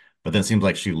country. But then it seems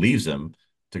like she leaves him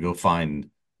to go find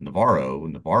Navarro.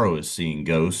 Navarro is seeing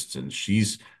ghosts and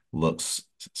she's looks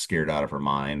scared out of her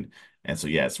mind. And so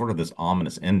yeah, it's sort of this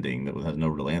ominous ending that has no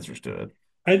real answers to it.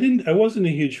 I wasn't a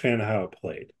huge fan of how it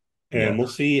played, Yeah, and we'll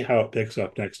see how it picks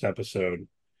up next episode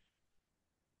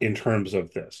in terms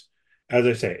of this. As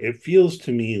I say, it feels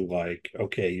to me like,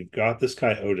 okay, you've got this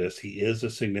guy Otis. He is a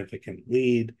significant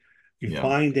lead. You yeah,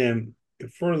 find him,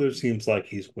 it further seems like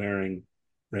he's wearing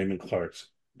Raymond Clark's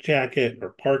jacket or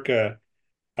parka.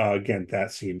 Again,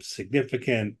 that seems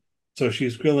significant. So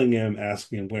she's grilling him,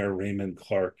 asking him where Raymond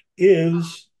Clark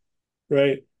is,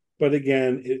 right? But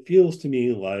again, it feels to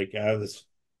me like as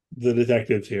the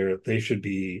detectives here, they should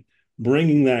be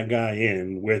bringing that guy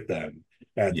in with them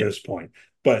at yeah, this point.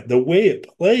 But the way it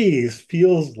plays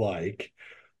feels like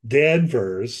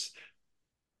Danvers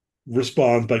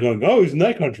responds by going, "Oh, he's in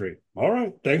that country. All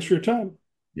right, thanks for your time.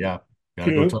 yeah.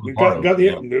 Gotta You go know, tell we got Navarro. got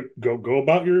Yeah, the go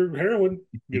about your heroin.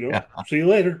 You know, yeah. see you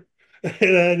later."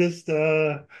 And I just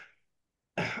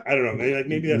I don't know.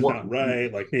 Maybe that's What? not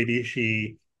right. Like maybe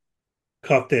she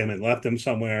cuffed him and left him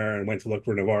somewhere and went to look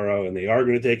for Navarro, and they are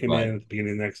going to take him Right. in at the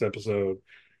beginning of the next episode.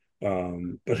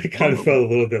 But it kind One of of the felt a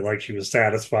little bit like she was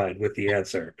satisfied with the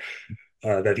answer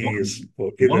that he is one,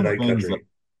 well, in one the of the night things that country.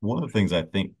 one of the things I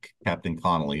think Captain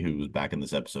Connolly, who was back in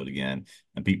this episode again,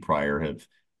 and Pete Pryor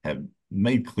have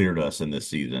made clear to us in this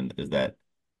season is that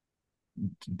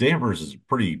Danvers is a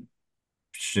pretty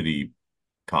shitty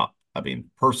cop. I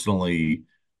mean, personally,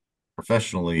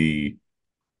 professionally,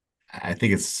 I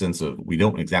think it's a sense of we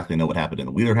don't exactly know what happened in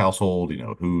the Wheeler household,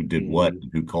 who did what, Mm.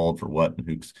 and who called for what, and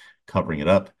who's covering it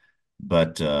up.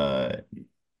 But yeah,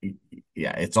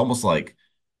 it's almost like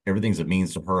everything's a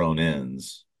means to her own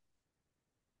ends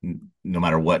no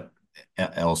matter what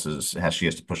else is has she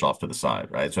has to push off to the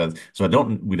side, right? So I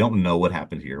don't we don't know what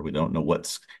happened here. We don't know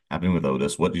what's happening with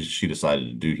Otis, what she decided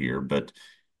to do here, but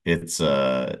it's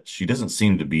she doesn't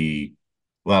seem to be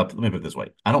well, let me put it this way.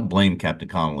 I don't blame Captain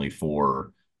Connolly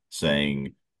for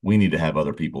saying we need to have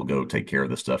other people go take care of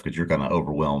this stuff because you're kind of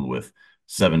overwhelmed with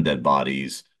seven dead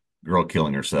bodies, girl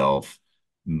killing herself,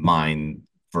 mine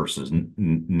versus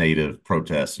native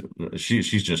protests.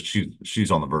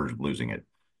 She's on the verge of losing it.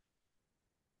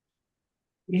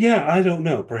 Yeah, I don't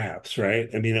know. Perhaps right.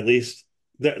 I mean, at least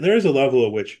there is a level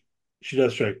at which she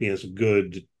does strike me as a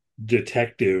good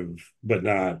detective, but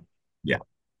not Yeah.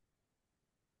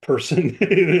 person.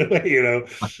 You know,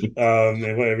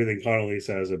 and what everything Connolly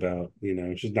says about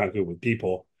she's not good with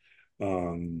people.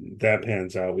 That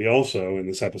pans out. We also in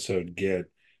this episode get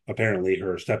apparently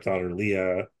her stepdaughter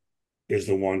Leah is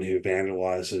the one who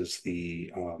vandalizes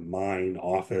the mine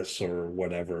office or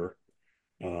whatever.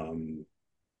 Um,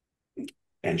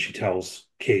 and she tells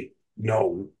Kate,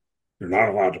 "No, you're not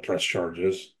allowed to press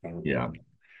charges." Yeah.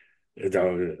 Is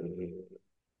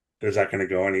that going to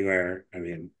go anywhere? I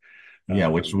mean, Yeah,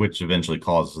 which um, which eventually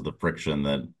causes the friction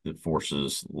that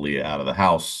forces Leah out of the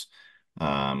house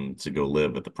to go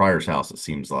live at the Pryor's house. It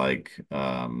seems like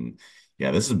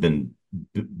yeah, this has been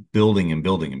building and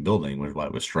building and building, which is why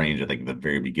it was strange. I think at the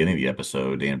very beginning of the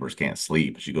episode, Danvers can't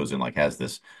sleep. She goes in like has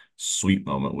this sweet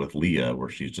moment with Leah where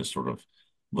she's just sort of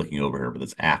looking over her, but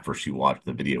that's after she watched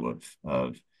the video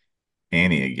of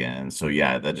Annie again. So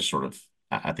yeah, that just sort of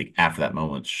I think after that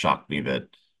moment shocked me that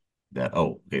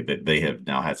oh okay, they have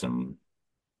now had some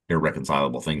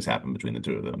irreconcilable things happen between the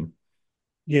two of them.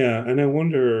 yeah, and I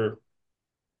wonder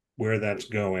where that's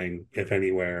going, if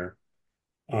anywhere.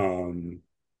 Um,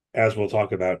 as we'll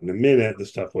talk about in a minute, the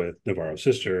stuff with Navarro's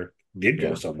sister did go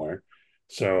Yeah. somewhere.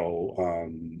 So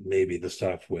maybe the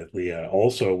stuff with Leah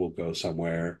also will go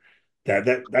somewhere.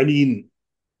 That I mean,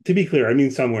 to be clear, I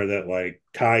mean somewhere that like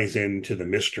ties into the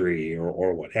mystery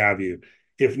or what have you.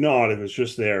 If not, if it's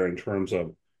just there in terms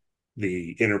of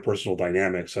the interpersonal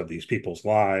dynamics of these people's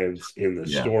lives in the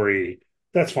Yeah. story,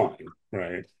 that's fine,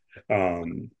 right?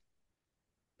 Um,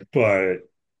 but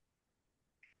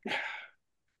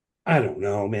I don't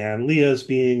know, man. Leah's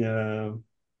being can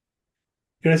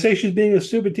I say she's being a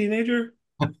stupid teenager?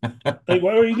 Like,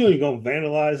 what are you doing? You going to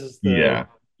vandalize the Yeah.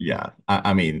 Yeah.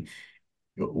 I mean,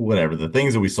 whatever. The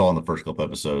things that we saw in the first couple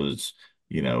episodes,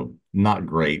 not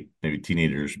great. Maybe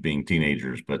teenagers being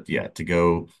teenagers, but yeah, to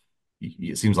go,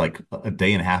 it seems like a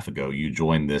day and a half ago, you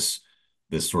joined this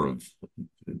sort of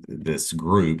this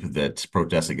group that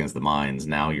protests against the mines.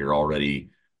 Now you're already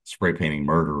spray painting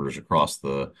murderers across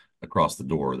the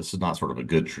door. This is not sort of a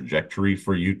good trajectory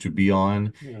for you to be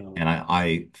on. you know, And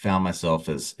I found myself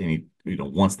as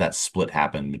once that split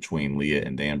happened between Leah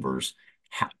and Danvers,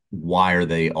 why are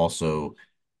they also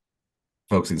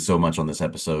focusing so much on this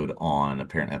episode on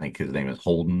apparently I think his name is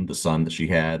Holden, the son that she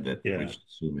had that we yeah. just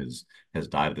assume has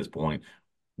died at this point.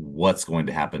 What's going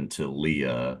to happen to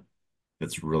Leah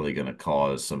that's really going to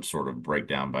cause some sort of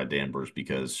breakdown by Danvers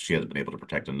because she hasn't been able to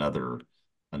protect another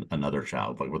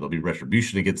child? Like, will there be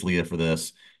retribution against Leah for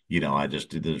this? I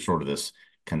just there's sort of this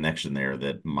connection there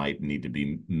that might need to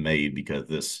be made because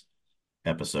this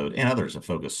episode and others have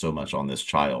focused so much on this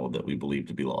child that we believe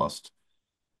to be lost.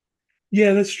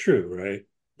 Yeah, that's true, right?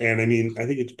 And I mean, I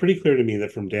think it's pretty clear to me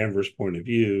that from Danvers' point of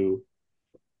view,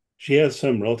 she has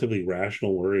some relatively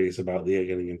rational worries about Leah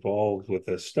getting involved with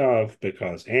this stuff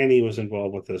because Annie was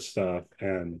involved with this stuff.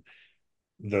 And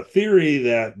the theory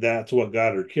that that's what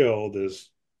got her killed is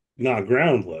not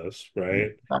groundless,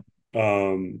 right?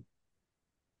 Um,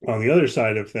 on the other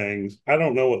side of things, I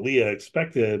don't know what Leah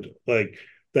expected, like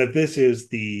that this is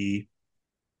the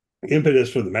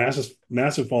impetus for the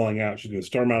massive falling out. She's going to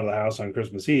storm out of the house on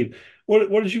Christmas Eve. What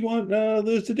did she want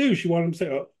Liz to do? She wanted him to say,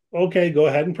 oh, "Okay, go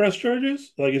ahead and press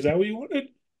charges." Like, is that what you wanted?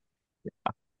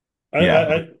 Yeah,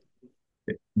 I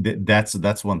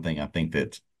that's one thing I think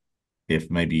that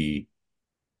if maybe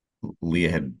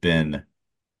Leah had been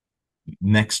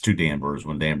next to Danvers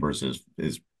when Danvers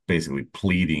is basically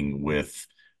pleading with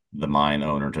the mine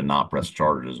owner to not press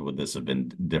charges, would this have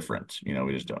been different?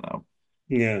 We just don't know.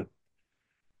 yeah,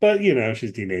 but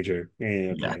she's a teenager.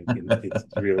 Yeah, Yeah. okay, it's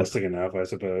realistic enough, I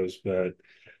suppose. But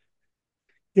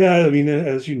yeah, I mean,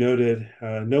 as you noted,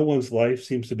 no one's life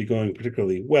seems to be going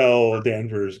particularly well.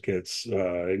 Danvers gets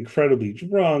incredibly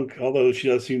drunk, although she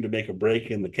does seem to make a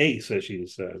break in the case as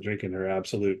she's drinking her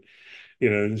absolute.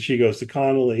 And she goes to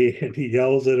Connolly and he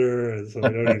yells at her, and so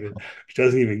she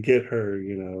doesn't even get her,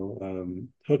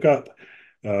 hook up.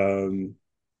 Um,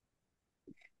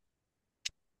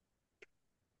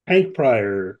 Hank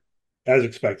Pryor, as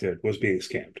expected, was being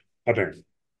scammed, apparently.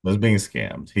 Was being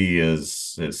scammed.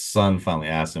 His son finally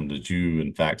asked him, "Did you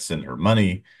in fact send her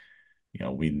money?"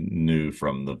 We knew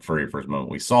from the very first moment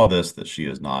we saw this that she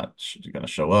is not going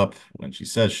to show up when she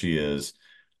says she is.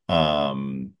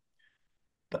 Um,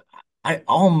 but I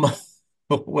almost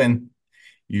when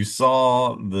you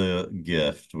saw the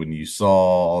gift, when you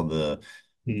saw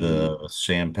Mm-hmm. the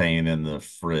champagne in the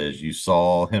fridge, you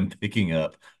saw him picking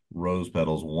up rose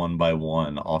petals one by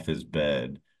one off his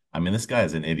bed. I mean, this guy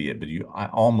is an idiot, but I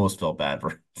almost felt bad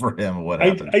for for him. What I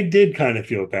happened? I did kind of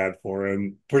feel bad for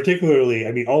him, particularly.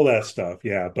 I mean, all that stuff,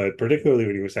 yeah, but particularly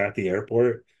when he was at the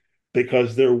airport,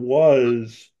 because there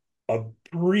was a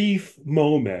brief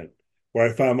moment where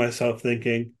I found myself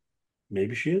thinking,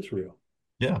 maybe she is real.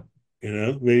 Yeah,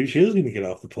 Maybe she is going to get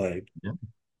off the plane. yeah.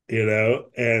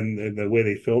 And the way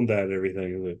they filmed that and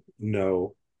everything, like,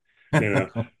 no, you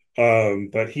know.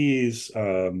 But he's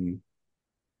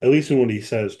at least in what he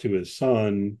says to his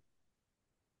son,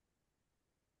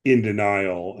 in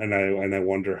denial, and I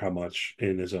wonder how much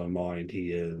in his own mind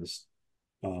he is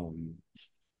um,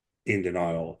 in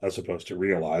denial as opposed to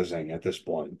realizing at this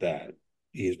point that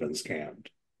he's been scammed.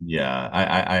 Yeah,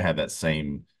 I had that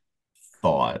same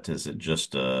thought. Is it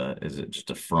just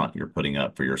a front you're putting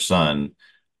up for your son?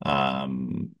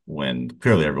 When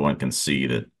clearly everyone can see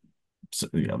that,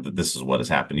 that this is what has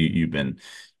happened. You've been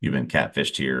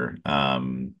catfished here.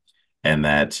 And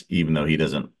that even though he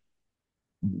doesn't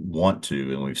want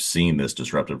to, and we've seen this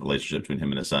disruptive relationship between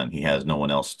him and his son, he has no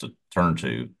one else to turn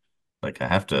to. Like I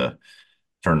have to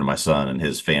turn to my son and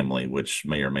his family, which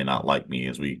may or may not like me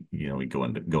as we go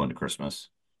into Christmas.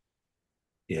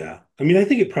 Yeah. I mean, I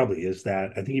think it probably is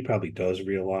that. I think he probably does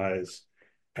realize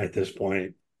at this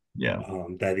point Yeah,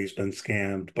 that he's been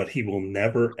scammed, but he will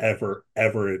never, ever,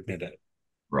 ever admit it.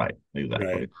 right. Right.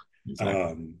 Exactly. Exactly.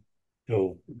 Um,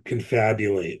 he'll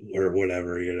confabulate or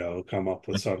whatever, come up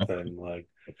with something like,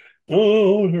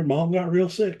 oh, her mom got real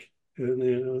sick. And,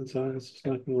 it's just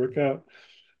not going to work out.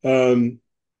 Um,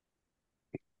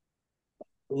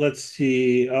 let's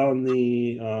see on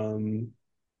the,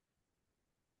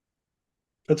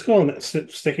 let's go on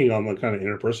sticking on the kind of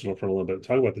interpersonal for a little bit.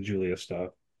 Talk about the Julia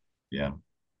stuff. Yeah.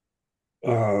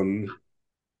 Um,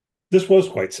 this was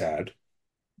quite sad.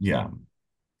 Yeah.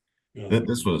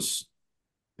 This Um, was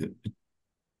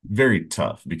very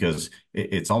tough because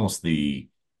it's almost the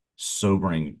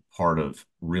sobering part of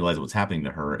realizing what's happening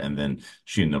to her, and then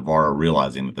she and Navarro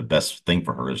realizing that the best thing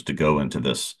for her is to go into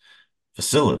this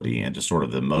facility, and just sort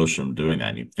of the emotion of doing that.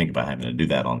 And you think about having to do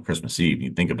that on Christmas Eve.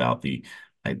 You think about the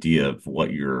idea of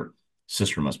what your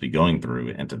sister must be going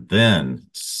through, and to then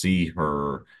see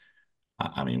her.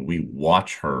 I mean, we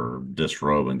watch her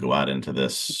disrobe and go out into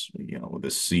this,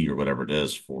 this sea or whatever it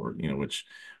is for,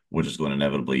 which is going to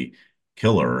inevitably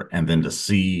kill her. And then to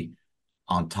see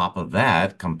on top of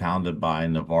that, compounded by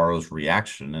Navarro's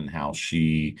reaction and how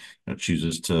she,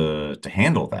 chooses to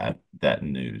handle that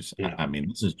news. yeah, I mean,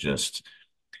 this is just,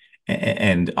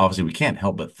 and obviously we can't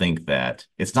help but think that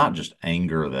it's not just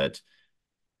anger that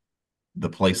the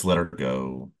place let her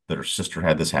go, that her sister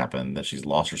had this happen, that she's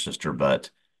lost her sister, but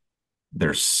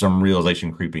there's some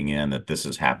realization creeping in that this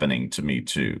is happening to me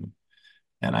too.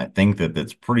 And I think that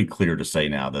it's pretty clear to say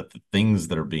now that the things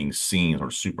that are being seen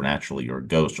or supernaturally or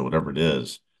ghosts or whatever it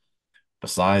is,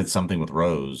 besides something with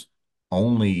Rose,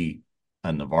 only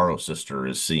a Navarro sister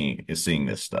is seeing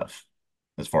this stuff,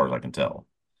 as far as I can tell.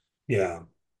 yeah.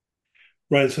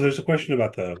 Right. So there's a question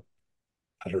about the,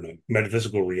 I don't know,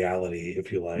 metaphysical reality,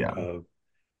 if you like, Yeah, of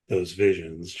those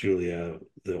visions. Julia,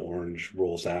 the orange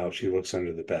rolls out. She looks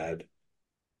under the bed.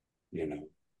 You know,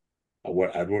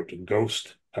 what I wrote a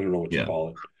ghost. I don't know what to yeah, call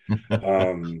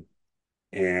it.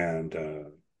 And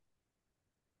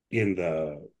in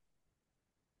the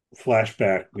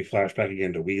flashback, we flash back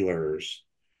again to Wheeler's.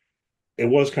 It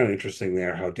was kind of interesting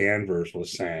there how Danvers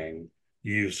was saying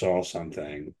you saw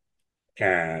something,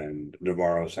 and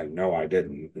Navarro saying no, I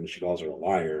didn't, and she calls her a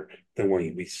liar. Then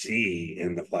when we see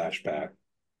in the flashback,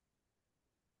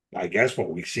 I guess what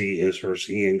we see is her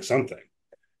seeing something,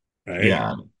 right?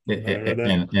 yeah. I read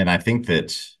that. And I think that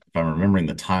if I'm remembering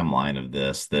the timeline of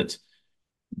this, that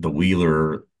the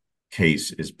Wheeler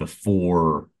case is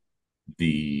before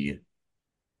the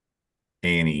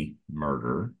Annie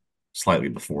murder, slightly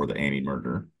before the Annie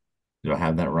murder. Do I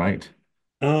have that right?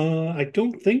 I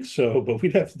don't think so, but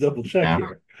we'd have to double check Yeah.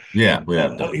 here. Yeah, we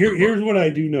have Here's what I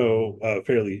do know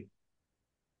fairly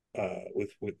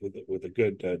with a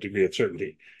good degree of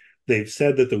certainty. They've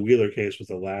said that the Wheeler case was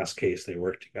the last case they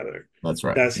worked together. that's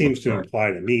right. That That's seems to right.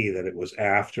 imply to me that it was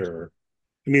after.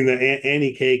 I mean, the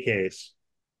Annie K case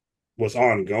was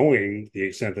ongoing to the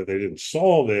extent that they didn't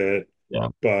solve it, Yeah.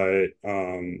 but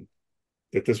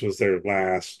that this was their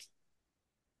last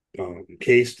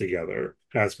case together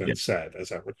has Yeah. been said,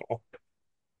 as I recall.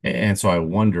 And so I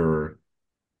wonder,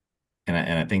 and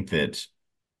I think that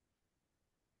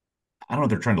I don't know if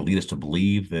they're trying to lead us to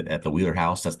believe that at the Wheeler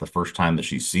house, that's the first time that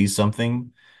she sees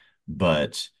something,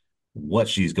 but what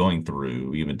she's going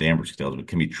through, even Danvers tells me,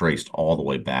 can be traced all the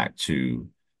way back to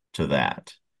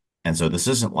that. And so this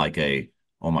isn't like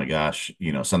oh my gosh,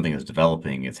 something is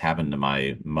developing. It's happened to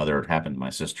my mother, it happened to my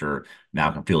sister. Now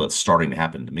I can feel it's starting to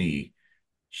happen to me.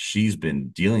 She's been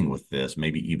dealing with this,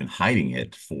 maybe even hiding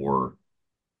it for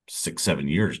 6, 7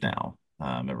 years now,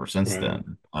 ever since Right.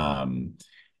 then.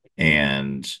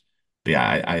 And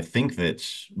yeah, I think that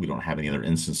we don't have any other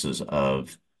instances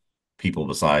of people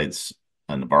besides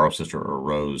a Navarro sister or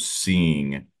Rose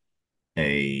seeing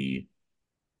a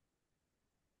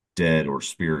dead or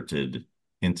spirited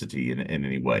entity in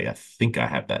any way. I think I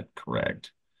have that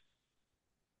correct.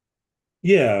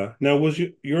 Yeah. Now, was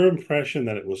your impression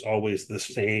that it was always the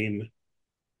same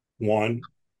one?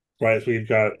 Right. So we've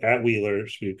got at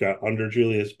Wheeler's, we've got under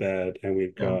Julia's bed, and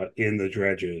we've Yeah. got in the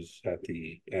dredges at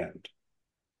the end.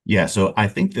 Yeah, so I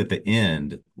think that the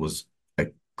end was a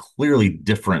clearly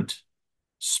different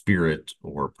spirit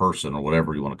or person or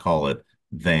whatever you want to call it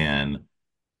than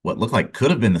what looked like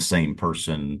could have been the same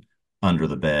person under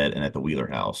the bed and at the Wheeler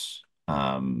house.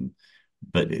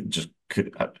 But it just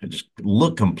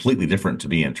looked completely different to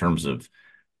me in terms of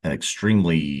an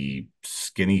extremely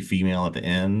skinny female at the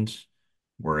end,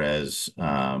 whereas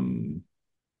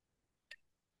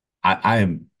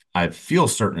I feel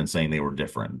certain in saying they were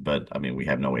different, but I mean we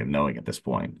have no way of knowing at this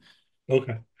point.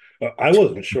 Okay. I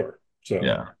wasn't sure. So,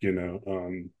 Yeah,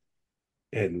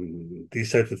 and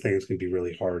these types of things can be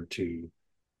really hard to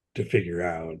figure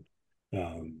out.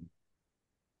 Um,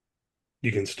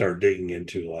 you can start digging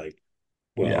into like,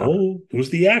 yeah, well, who's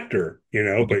the actor? But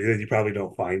you probably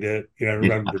don't find it. I yeah,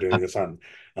 remember doing this on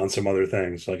some other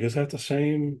things. Like, is that the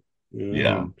same?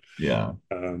 yeah, And yeah.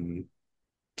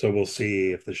 so we'll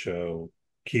see if the show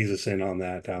keys us in on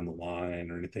that down the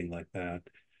line or anything like that.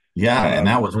 Yeah, and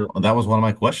Um, that was one of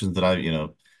my questions that I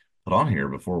put on here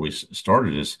before we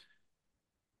started is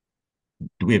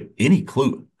do we have any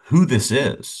clue who this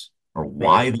is or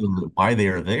right, why they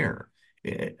are there?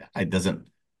 It doesn't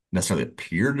necessarily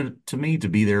appear to me to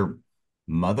be their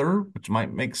mother, which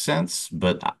might make sense,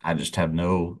 but I just have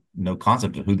no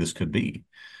concept of who this could be.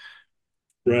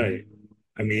 right.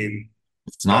 I mean,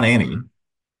 It's not uh, Annie.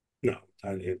 no,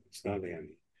 it's not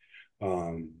Andy.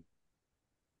 Um,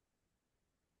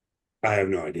 I have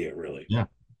no idea really. Yeah,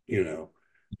 You know,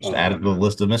 just add it to the um,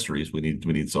 list of mysteries we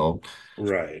need solved.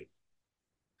 right.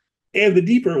 And the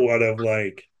deeper one of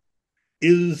like,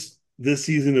 is this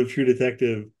season of True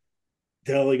Detective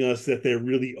telling us that there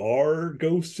really are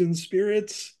ghosts and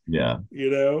spirits? Yeah.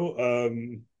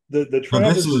 The So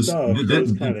this Travis is stuff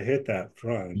does kind of hit that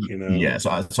front. yeah. So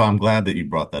I'm glad that you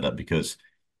brought that up because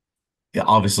yeah,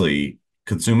 obviously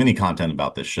consume any content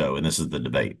about this show, and this is the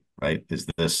debate, right? Is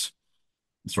this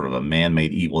sort of a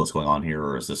man-made evil that's going on here,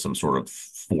 or is this some sort of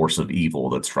force of evil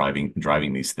that's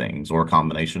driving these things, or a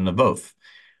combination of both?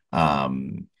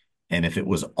 Um, and if it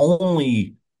was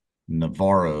only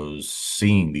Navarro's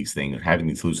seeing these things, or having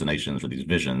these hallucinations or these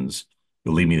visions, it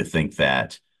would lead me to think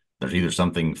that there's either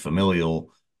something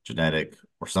familial, genetic,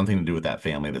 or something to do with that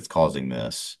family that's causing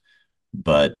this.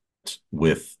 But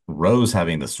with Rose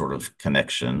having this sort of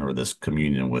connection or this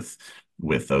communion with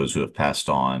those who have passed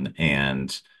on,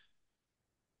 and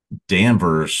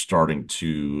Danvers starting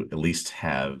to at least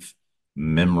have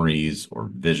memories or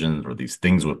visions or these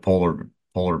things with polar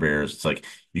bears, it's like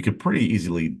you could pretty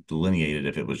easily delineate it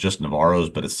if it was just Navarro's,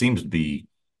 but it seems to be,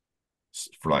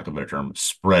 for lack of a better term,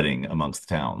 spreading amongst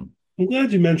the town. I'm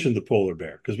glad you mentioned the polar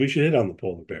bear because we should hit on the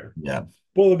polar bear. Yeah.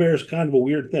 Polar bear is kind of a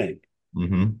weird thing.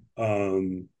 Hmm.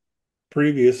 Um,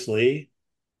 Previously,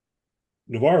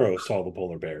 Navarro saw the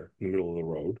polar bear in the middle of the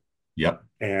road. Yep.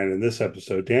 And in this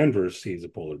episode, Danvers sees a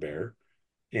polar bear.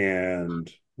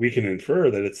 And we can infer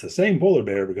that it's the same polar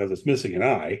bear because it's missing an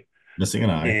eye. Missing an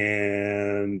eye.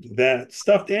 And that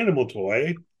stuffed animal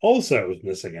toy also is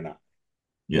missing an eye.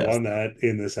 The Yes. one that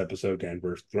in this episode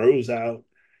Danvers throws out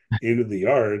into the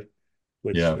yard,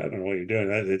 which Yeah. I don't know what you're doing.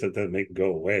 It doesn't make it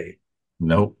go away.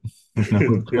 Nope. No,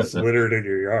 it It's doesn't. littered in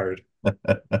your yard.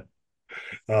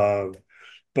 Um,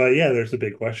 but yeah, there's a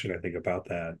big question I think about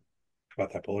that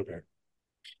polar bear.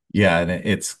 Yeah, and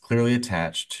it's clearly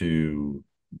attached to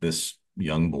this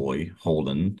young boy,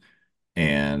 Holden,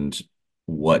 and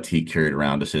what he carried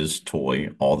around as his toy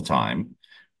all the time.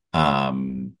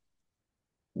 Um,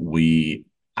 we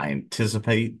I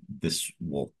anticipate this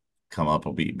will come up,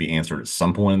 will be answered at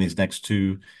some point in these next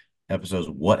two episodes.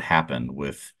 What happened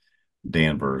with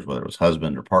Danvers, whether it was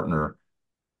husband or partner,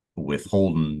 with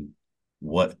Holden?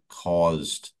 What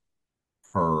caused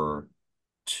her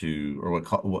or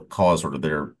what caused sort of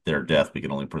their death? We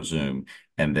can only presume.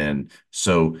 And then,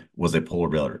 so was a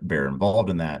polar bear involved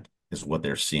in that? Is what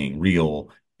they're seeing real?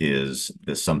 Is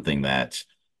this something that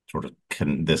sort of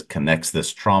this connects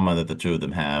this trauma that the two of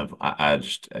them have? I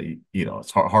just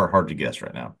it's hard to guess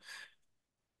right now.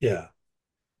 Yeah.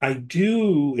 I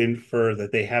do infer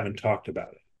that they haven't talked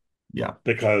about it Yeah,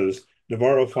 because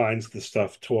Navarro finds the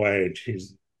stuffed toy and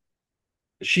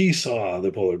she saw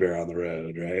the polar bear on the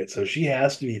road, right? So she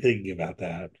has to be thinking about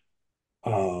that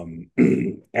um,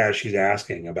 as she's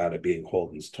asking about it being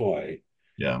Holden's toy.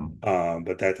 yeah.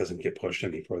 But that doesn't get pushed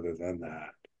any further than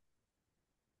that.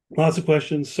 Lots of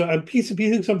questions. So I'm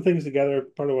piecing some things together.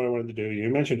 Part of what I wanted to do. You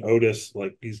mentioned Otis,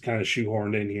 like he's kind of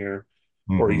shoehorned in here,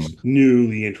 or Hmm. he's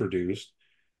newly introduced.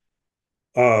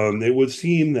 It would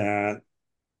seem that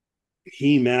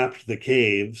he mapped the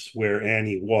caves where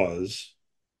Annie was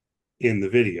in the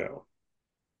video,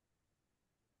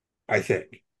 I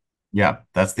think, Yeah,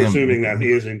 that's presuming that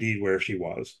is indeed where she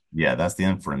was. yeah, that's the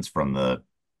inference from the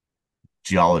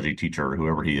geology teacher or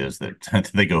whoever he is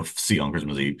that they go see on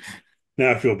Christmas Eve.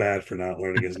 Now I feel bad for not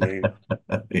learning his name.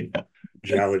 Yeah.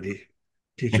 Geology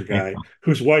teacher guy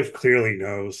whose wife clearly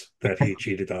knows that he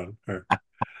cheated on her.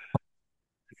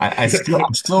 I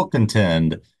still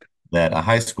contend that a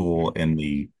high school in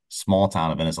the small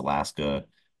town of Ennis, Alaska,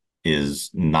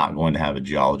 is not going to have a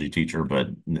geology teacher, but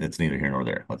it's neither here nor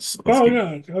there. Let's Oh keep.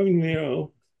 no, I mean,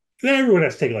 everyone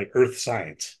has to take like earth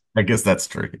science, I guess that's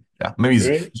true. Yeah, maybe he's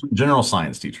right? a general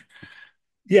science teacher.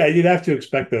 Yeah, you'd have to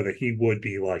expect though that he would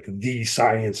be like the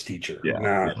science teacher, Yeah,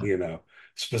 not, yeah,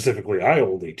 specifically, I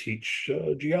only teach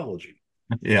geology.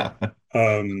 yeah,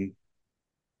 Um,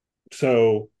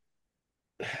 so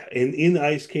in the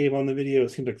ice cave on the video, it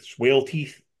seems like there's whale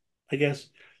teeth, I guess.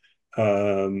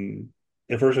 Um,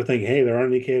 at first I think, hey, there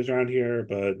aren't any caves around here,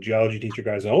 but geology teacher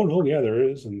guys, oh no, yeah, there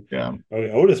is. And yeah.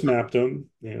 okay, Otis mapped them,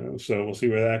 so we'll see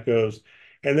where that goes.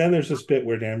 And then there's this bit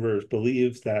where Danvers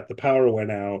believes that the power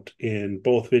went out in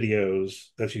both videos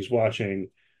that she's watching,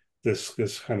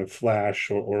 this kind of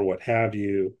flash or what have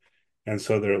you. And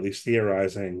so they're at least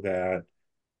theorizing that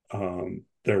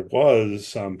there was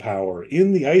some power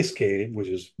in the ice cave, which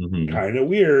is Hmm. kind of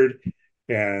weird.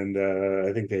 And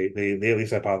I think they at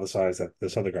least hypothesized that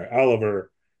this other guy,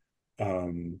 Oliver,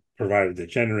 provided the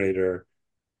generator.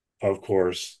 Of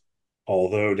course,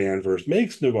 although Danvers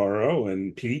makes Navarro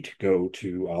and Pete go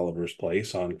to Oliver's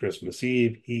place on Christmas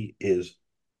Eve, he is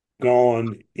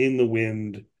gone in the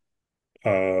wind.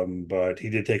 But he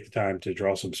did take the time to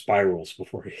draw some spirals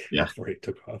before he Yeah, before he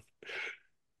took off.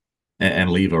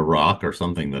 and leave a rock or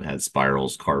something that had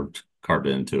spirals carved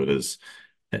into it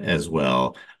as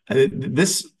well.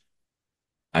 This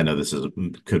I know this is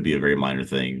could be a very minor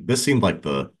thing. This seemed like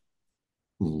the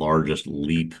largest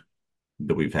leap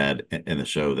that we've had in the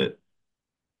show that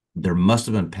there must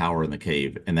have been power in the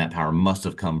cave, and that power must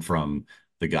have come from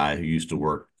the guy who used to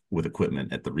work with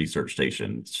equipment at the research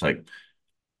station. It's like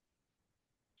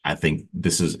I think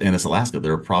this is Ennis, Alaska.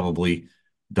 There are probably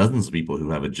dozens of people who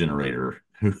have a generator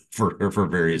who for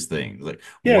various things. Like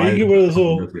Yeah, why you can is get one of those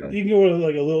little, this guy? you can get one of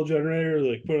like a little generator,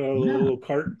 like put it on a Yeah, little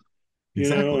cart,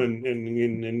 exactly.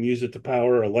 and use it to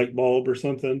power a light bulb or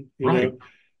something. Right.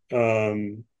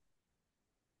 Um,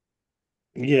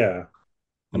 yeah,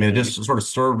 I mean, it yeah, just sort of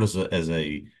served as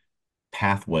a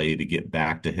pathway to get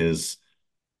back to his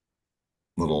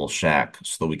little shack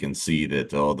so that we can see that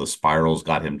the spirals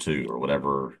got him too, or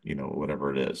whatever,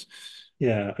 whatever it is.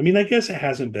 yeah. I mean, I guess it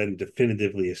hasn't been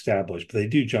definitively established, but they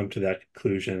do jump to that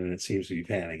conclusion, and it seems to be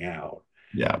panning out.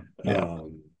 Yeah, yeah.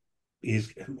 Um,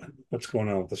 he's what's going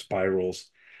on with the spirals?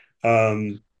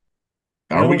 Um,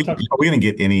 Are I we want to gonna, talk. are we going to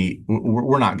get any?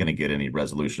 We're not going to get any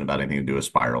resolution about anything to do with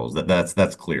spirals.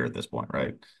 That's clear at this point,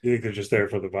 right? You think they're just there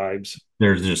for the vibes?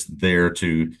 They're just there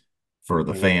to for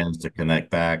the Uh, fans to connect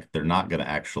back. They're not going to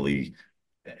actually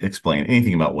explain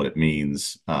anything about what it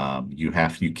means. You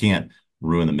can't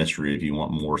ruin the mystery if you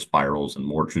want more spirals and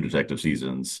more True Detective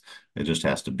seasons. It just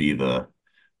has to be the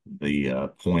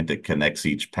point that connects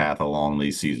each path along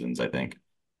these seasons, I think.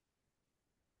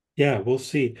 yeah, we'll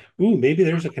see. Ooh, maybe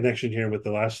there's a connection here with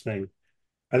the last thing.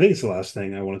 I think it's the last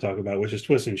thing I want to talk about, which is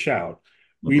Twist and Shout.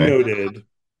 We Okay. noted,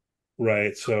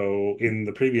 right? So in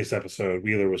the previous episode,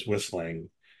 Wheeler was whistling,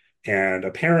 and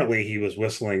apparently he was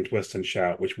whistling Twist and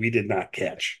Shout, which we did not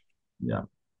catch, Yeah.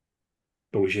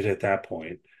 but we should hit that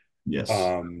point.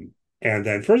 Yes. Um, and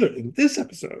then further in this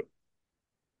episode,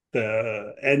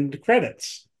 the end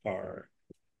credits are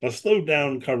a slowed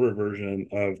down cover version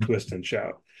of Twist and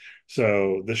Shout.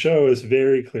 So the show is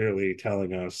very clearly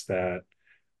telling us that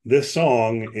this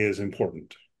song is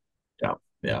important. Yeah.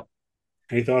 Yeah.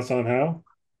 Any thoughts on how?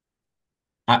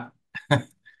 I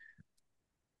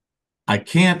I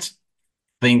can't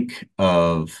think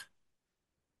of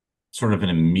sort of an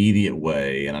immediate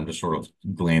way, and I'm just sort of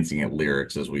glancing at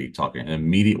lyrics as we talk, an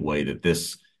immediate way that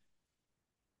this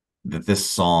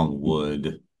song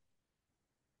would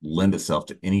lend itself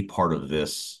to any part of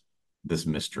this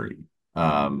mystery.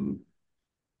 Um,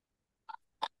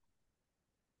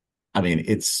 I mean,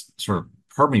 it's sort of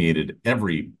permeated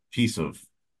every piece of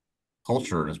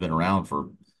culture and has been around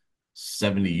for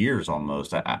 70 years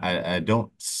almost. I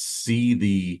don't see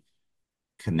the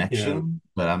Yeah. connection,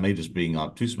 but I may just being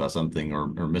obtuse about something or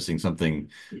missing something.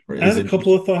 Or I is have a it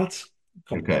couple of thoughts. A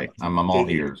couple of okay? thoughts. I'm all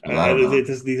ears because I don't know.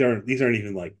 These aren't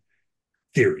even like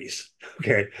theories.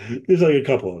 Okay. There's like a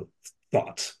couple of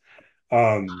thoughts.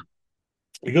 Um,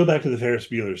 we go back to the Ferris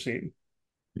Bueller scene.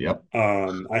 Yep.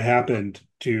 I happened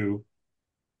to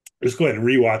Just go ahead and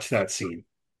rewatch that scene.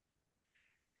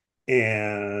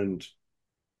 And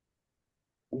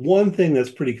one thing that's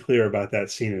pretty clear about that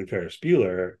scene in Ferris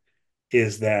Bueller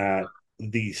is that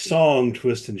the song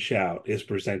Twist and Shout is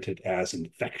presented as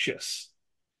infectious.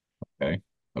 Okay.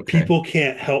 Okay. People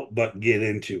can't help but get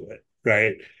into it,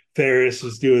 right? Ferris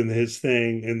is doing his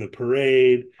thing in the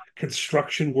parade.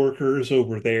 Construction workers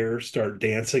over there start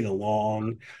dancing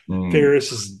along. Mm.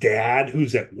 Ferris's dad,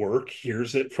 who's at work,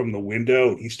 hears it from the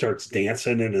window. He starts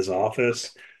dancing in his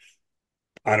office.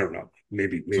 I don't know.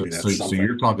 Maybe that's So something.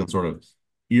 you're talking sort of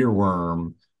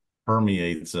earworm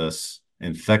permeates us,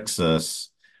 infects us,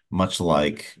 much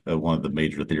like one of the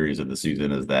major theories of the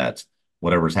season is that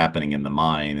whatever's happening in the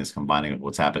mine is combining with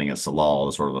what's happening at Salal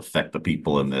to sort of affect the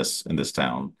people in this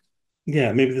town.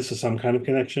 Yeah, maybe this is some kind of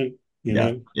connection, you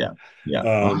Yeah, know? yeah, yeah.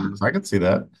 Um, I can see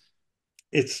that.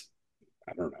 it's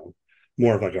I don't know,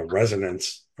 more of like a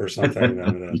resonance or something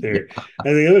than a theory.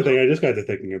 And the other thing I just got to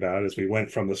thinking about is we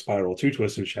went from the spiral to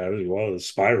twist and shout as well. The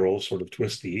spiral sort of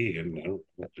twisty, and I don't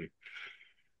know,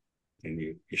 and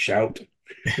you shout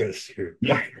because you're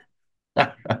Yeah.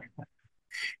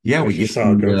 Yeah, because you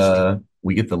saw a ghost.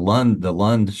 we get the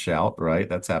Lund shout, right?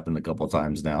 That's happened a couple of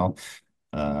times now.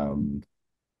 Um,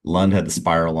 Lund had the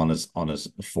spiral on his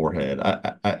forehead.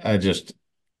 I just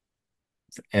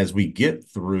as we get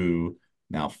through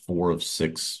now four of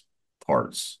six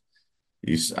parts,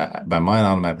 my mind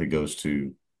automatically goes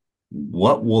to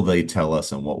what will they tell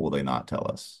us and what will they not tell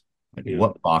us? Like Yeah,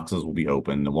 what boxes will be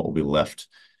opened and what will be left,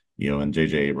 in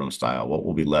J.J. Abrams style, what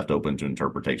will be left open to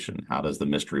interpretation? How does the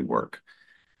mystery work?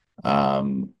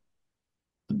 Um,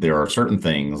 there are certain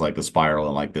things like the spiral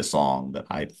and like this song that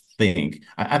I think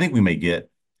we may get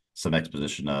some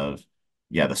exposition of,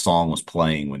 yeah, the song was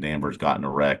playing when Danvers got in a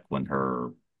wreck when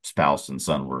her spouse and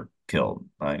son were killed,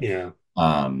 right? yeah,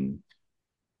 Um,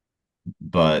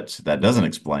 but that doesn't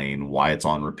explain why it's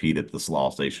on repeat at the Slaw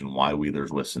station, why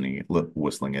Wheeler's whistling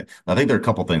it. I think there are a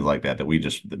couple things like that that may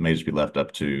just be left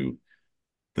up to.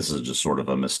 This is just sort of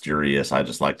a mysterious. I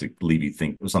just like to leave you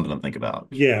think something to think about.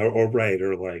 yeah, or right,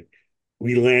 or like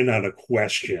we land on a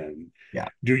question. Yeah,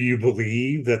 Do you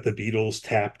believe that the Beatles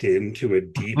tapped into a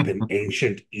deep and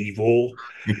ancient evil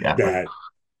yeah, that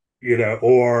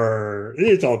or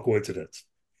it's all coincidence,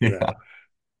 yeah.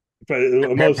 but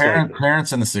most likely,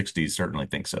 Parents in the '60s certainly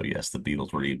think so. Yes, the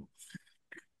Beatles were evil.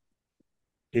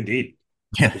 indeed,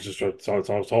 Yeah,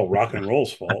 it's all rock and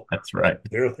roll's fault. that's right.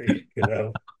 Clearly,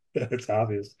 it's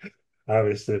obvious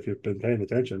if you've been paying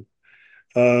attention.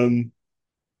 Um,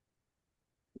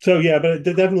 so yeah, but it's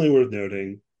definitely worth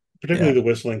noting, Yeah. particularly the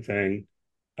whistling thing.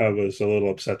 I was a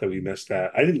little upset that we missed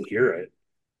that. I didn't hear it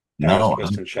as No,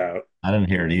 Twist and Shout. I didn't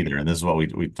hear it either. And this is what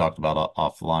we talked about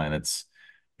offline.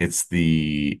 It's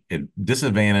the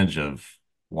disadvantage of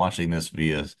watching this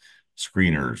via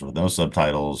screeners with no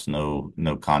subtitles, no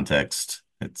context.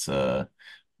 It's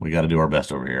we got to do our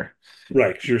best over here.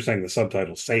 Right, because you're saying the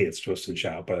subtitles say it's Twist and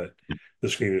Shout, but the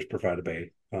screeners provided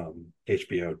by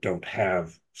HBO don't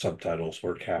have subtitles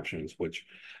or captions, which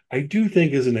I do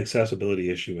think is an accessibility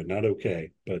issue and not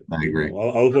okay. But I agree.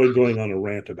 I'll avoid going on a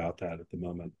rant about that at the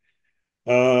moment.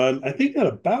 I think that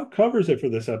about covers it for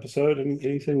this episode.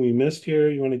 Anything we missed here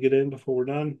you want to get in before we're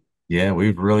done? Yeah,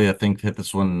 we've really, I think, hit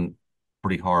this one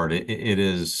pretty hard. It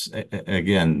is,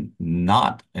 again,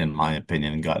 not, in my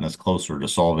opinion, gotten us closer to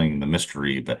solving the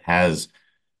mystery, but has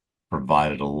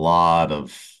provided a lot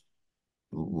of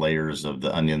layers of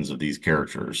the onions of these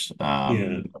characters,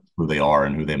 Yeah, who they are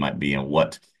and who they might be, and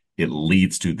what it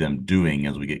leads to them doing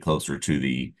as we get closer to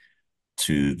the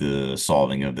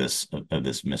solving of this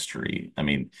mystery. I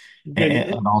mean,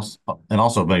 and and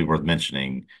also maybe worth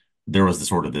mentioning, there was the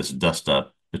sort of this dust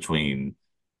up between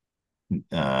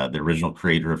the original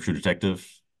creator of True Detective,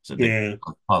 so Dick yeah,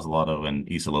 Pazzolatto and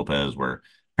Issa Lopez, where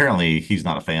apparently he's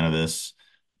not a fan of this.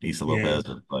 Issa yeah. Lopez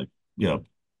is like,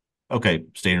 okay,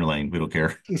 stay in your lane. We don't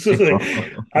care. So it's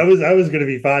like I was gonna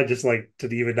be fine just like to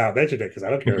even not mention it because I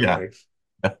don't care what he Yeah. thinks.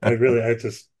 I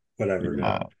just whatever, man.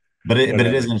 Yeah. But it is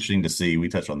Whatever. interesting to see. We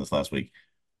touched on this last week.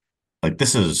 Like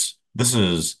this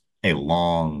is a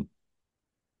long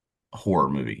horror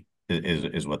movie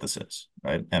is what this is,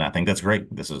 right? And I think that's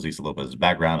great. This is Issa Lopez's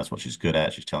background. That's what she's good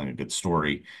at. She's telling a good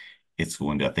story. It's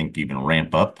going to, I think, even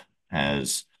ramp up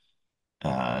as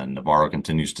Navarro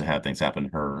continues to have things happen to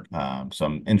her. So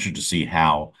I'm interested to see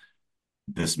how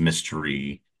this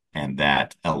mystery and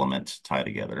that element tie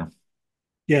together.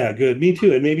 Yeah, good. Me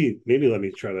too. And maybe let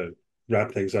me try to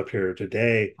wrap things up here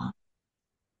today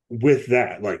with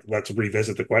that. Like, let's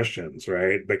revisit the questions,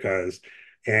 right? Because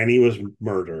Annie was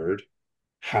murdered.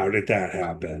 How did that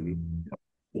happen?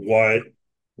 What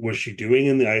was she doing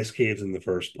in the ice caves in the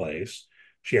first place?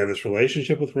 She had this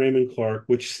relationship with Raymond Clark,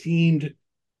 which seemed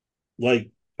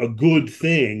like a good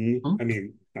thing. Hmm. I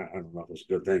mean, I don't know if it's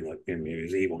a good thing. Like, I mean,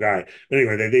 he's an evil guy, but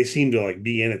anyway, they seem to like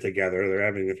be in it together. They're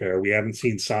having an affair. We haven't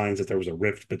seen signs that there was a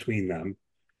rift between them.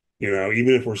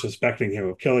 Even if we're suspecting him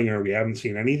of killing her, we haven't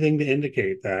seen anything to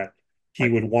indicate that he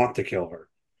Right. would want to kill her.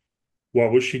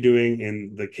 What was she doing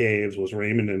in the caves? Was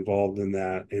Raymond involved in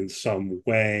that in some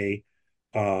way?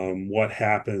 What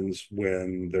happens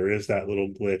when there is that little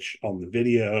glitch on the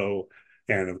video?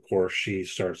 And of course, she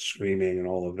starts screaming and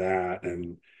all of that,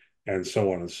 and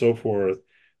so on and so forth.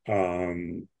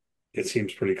 Um, it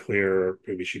seems pretty clear.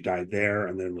 Maybe she died there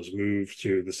and then was moved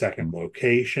to the second Hmm.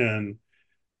 location.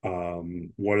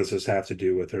 What does this have to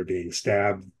do with her being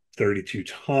stabbed 32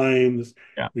 times?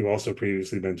 Yeah. We've also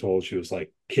previously been told she was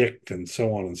like kicked and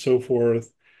so on and so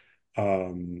forth.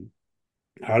 Um,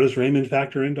 how does Raymond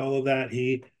factor into all of that?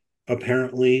 He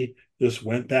apparently just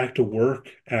went back to work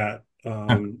at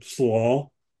Slough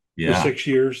for Yeah. 6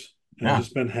 years and Yeah.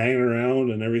 just been hanging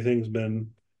around, and everything's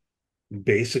been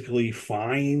basically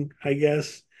fine, I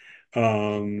guess.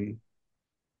 Um,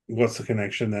 what's the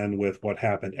connection then with what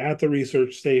happened at the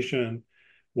research station?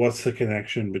 What's the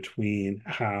connection between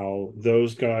how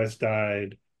those guys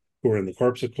died who were in the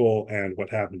corpsicle and what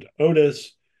happened to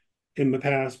Otis in the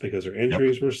past because their Yep.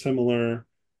 injuries were similar?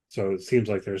 So it seems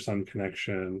like there's some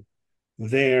connection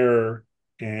there.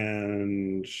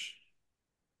 And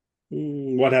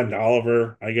what happened to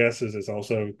Oliver, I guess, is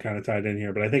also kind of tied in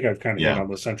here. But I think I've kind of hit Yeah. on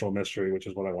the central mystery, which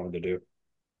is what I wanted to do.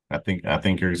 I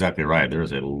think you're exactly right.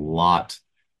 There's a lot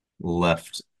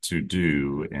left to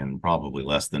do in probably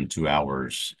less than 2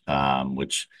 hours,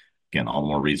 which again, all the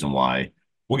more reason why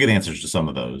we'll get answers to some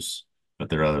of those, but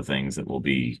there are other things that will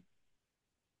be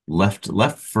left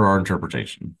for our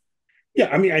interpretation. Yeah,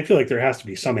 I mean, I feel like there has to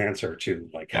be some answer to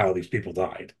like Yeah, how these people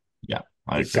died. yeah,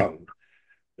 I There's agree.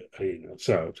 some,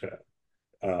 so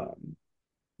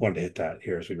wanted to hit that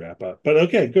here as we wrap up. But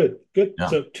okay, good, good. Yeah.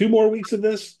 So 2 more weeks of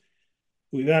this.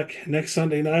 We'll be back next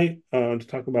Sunday night to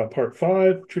talk about part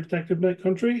five, True Detective Night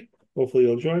Country. Hopefully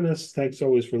you'll join us. Thanks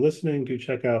always for listening. Do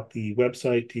check out the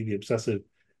website,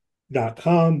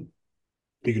 TVObscast.com.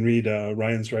 You can read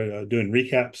Ryan's doing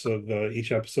recaps of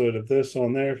each episode of this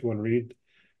on there if you want to read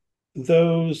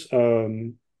those.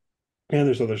 And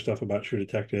there's other stuff about True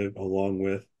Detective, along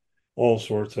with all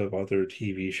sorts of other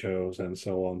TV shows and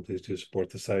so on. Please do support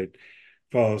the site.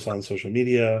 Follow us on social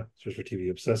media, search for TV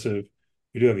Obsessive.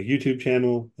 We do have a YouTube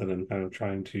channel that I'm kind of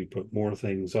trying to put more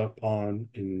things up on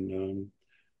in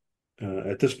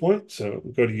at this point. So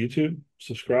go to YouTube,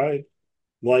 subscribe,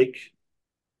 like,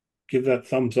 give that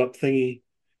thumbs up thingy,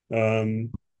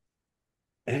 um,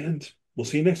 and we'll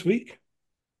see you next week.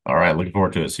 All right. Looking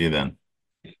forward to it. See you then.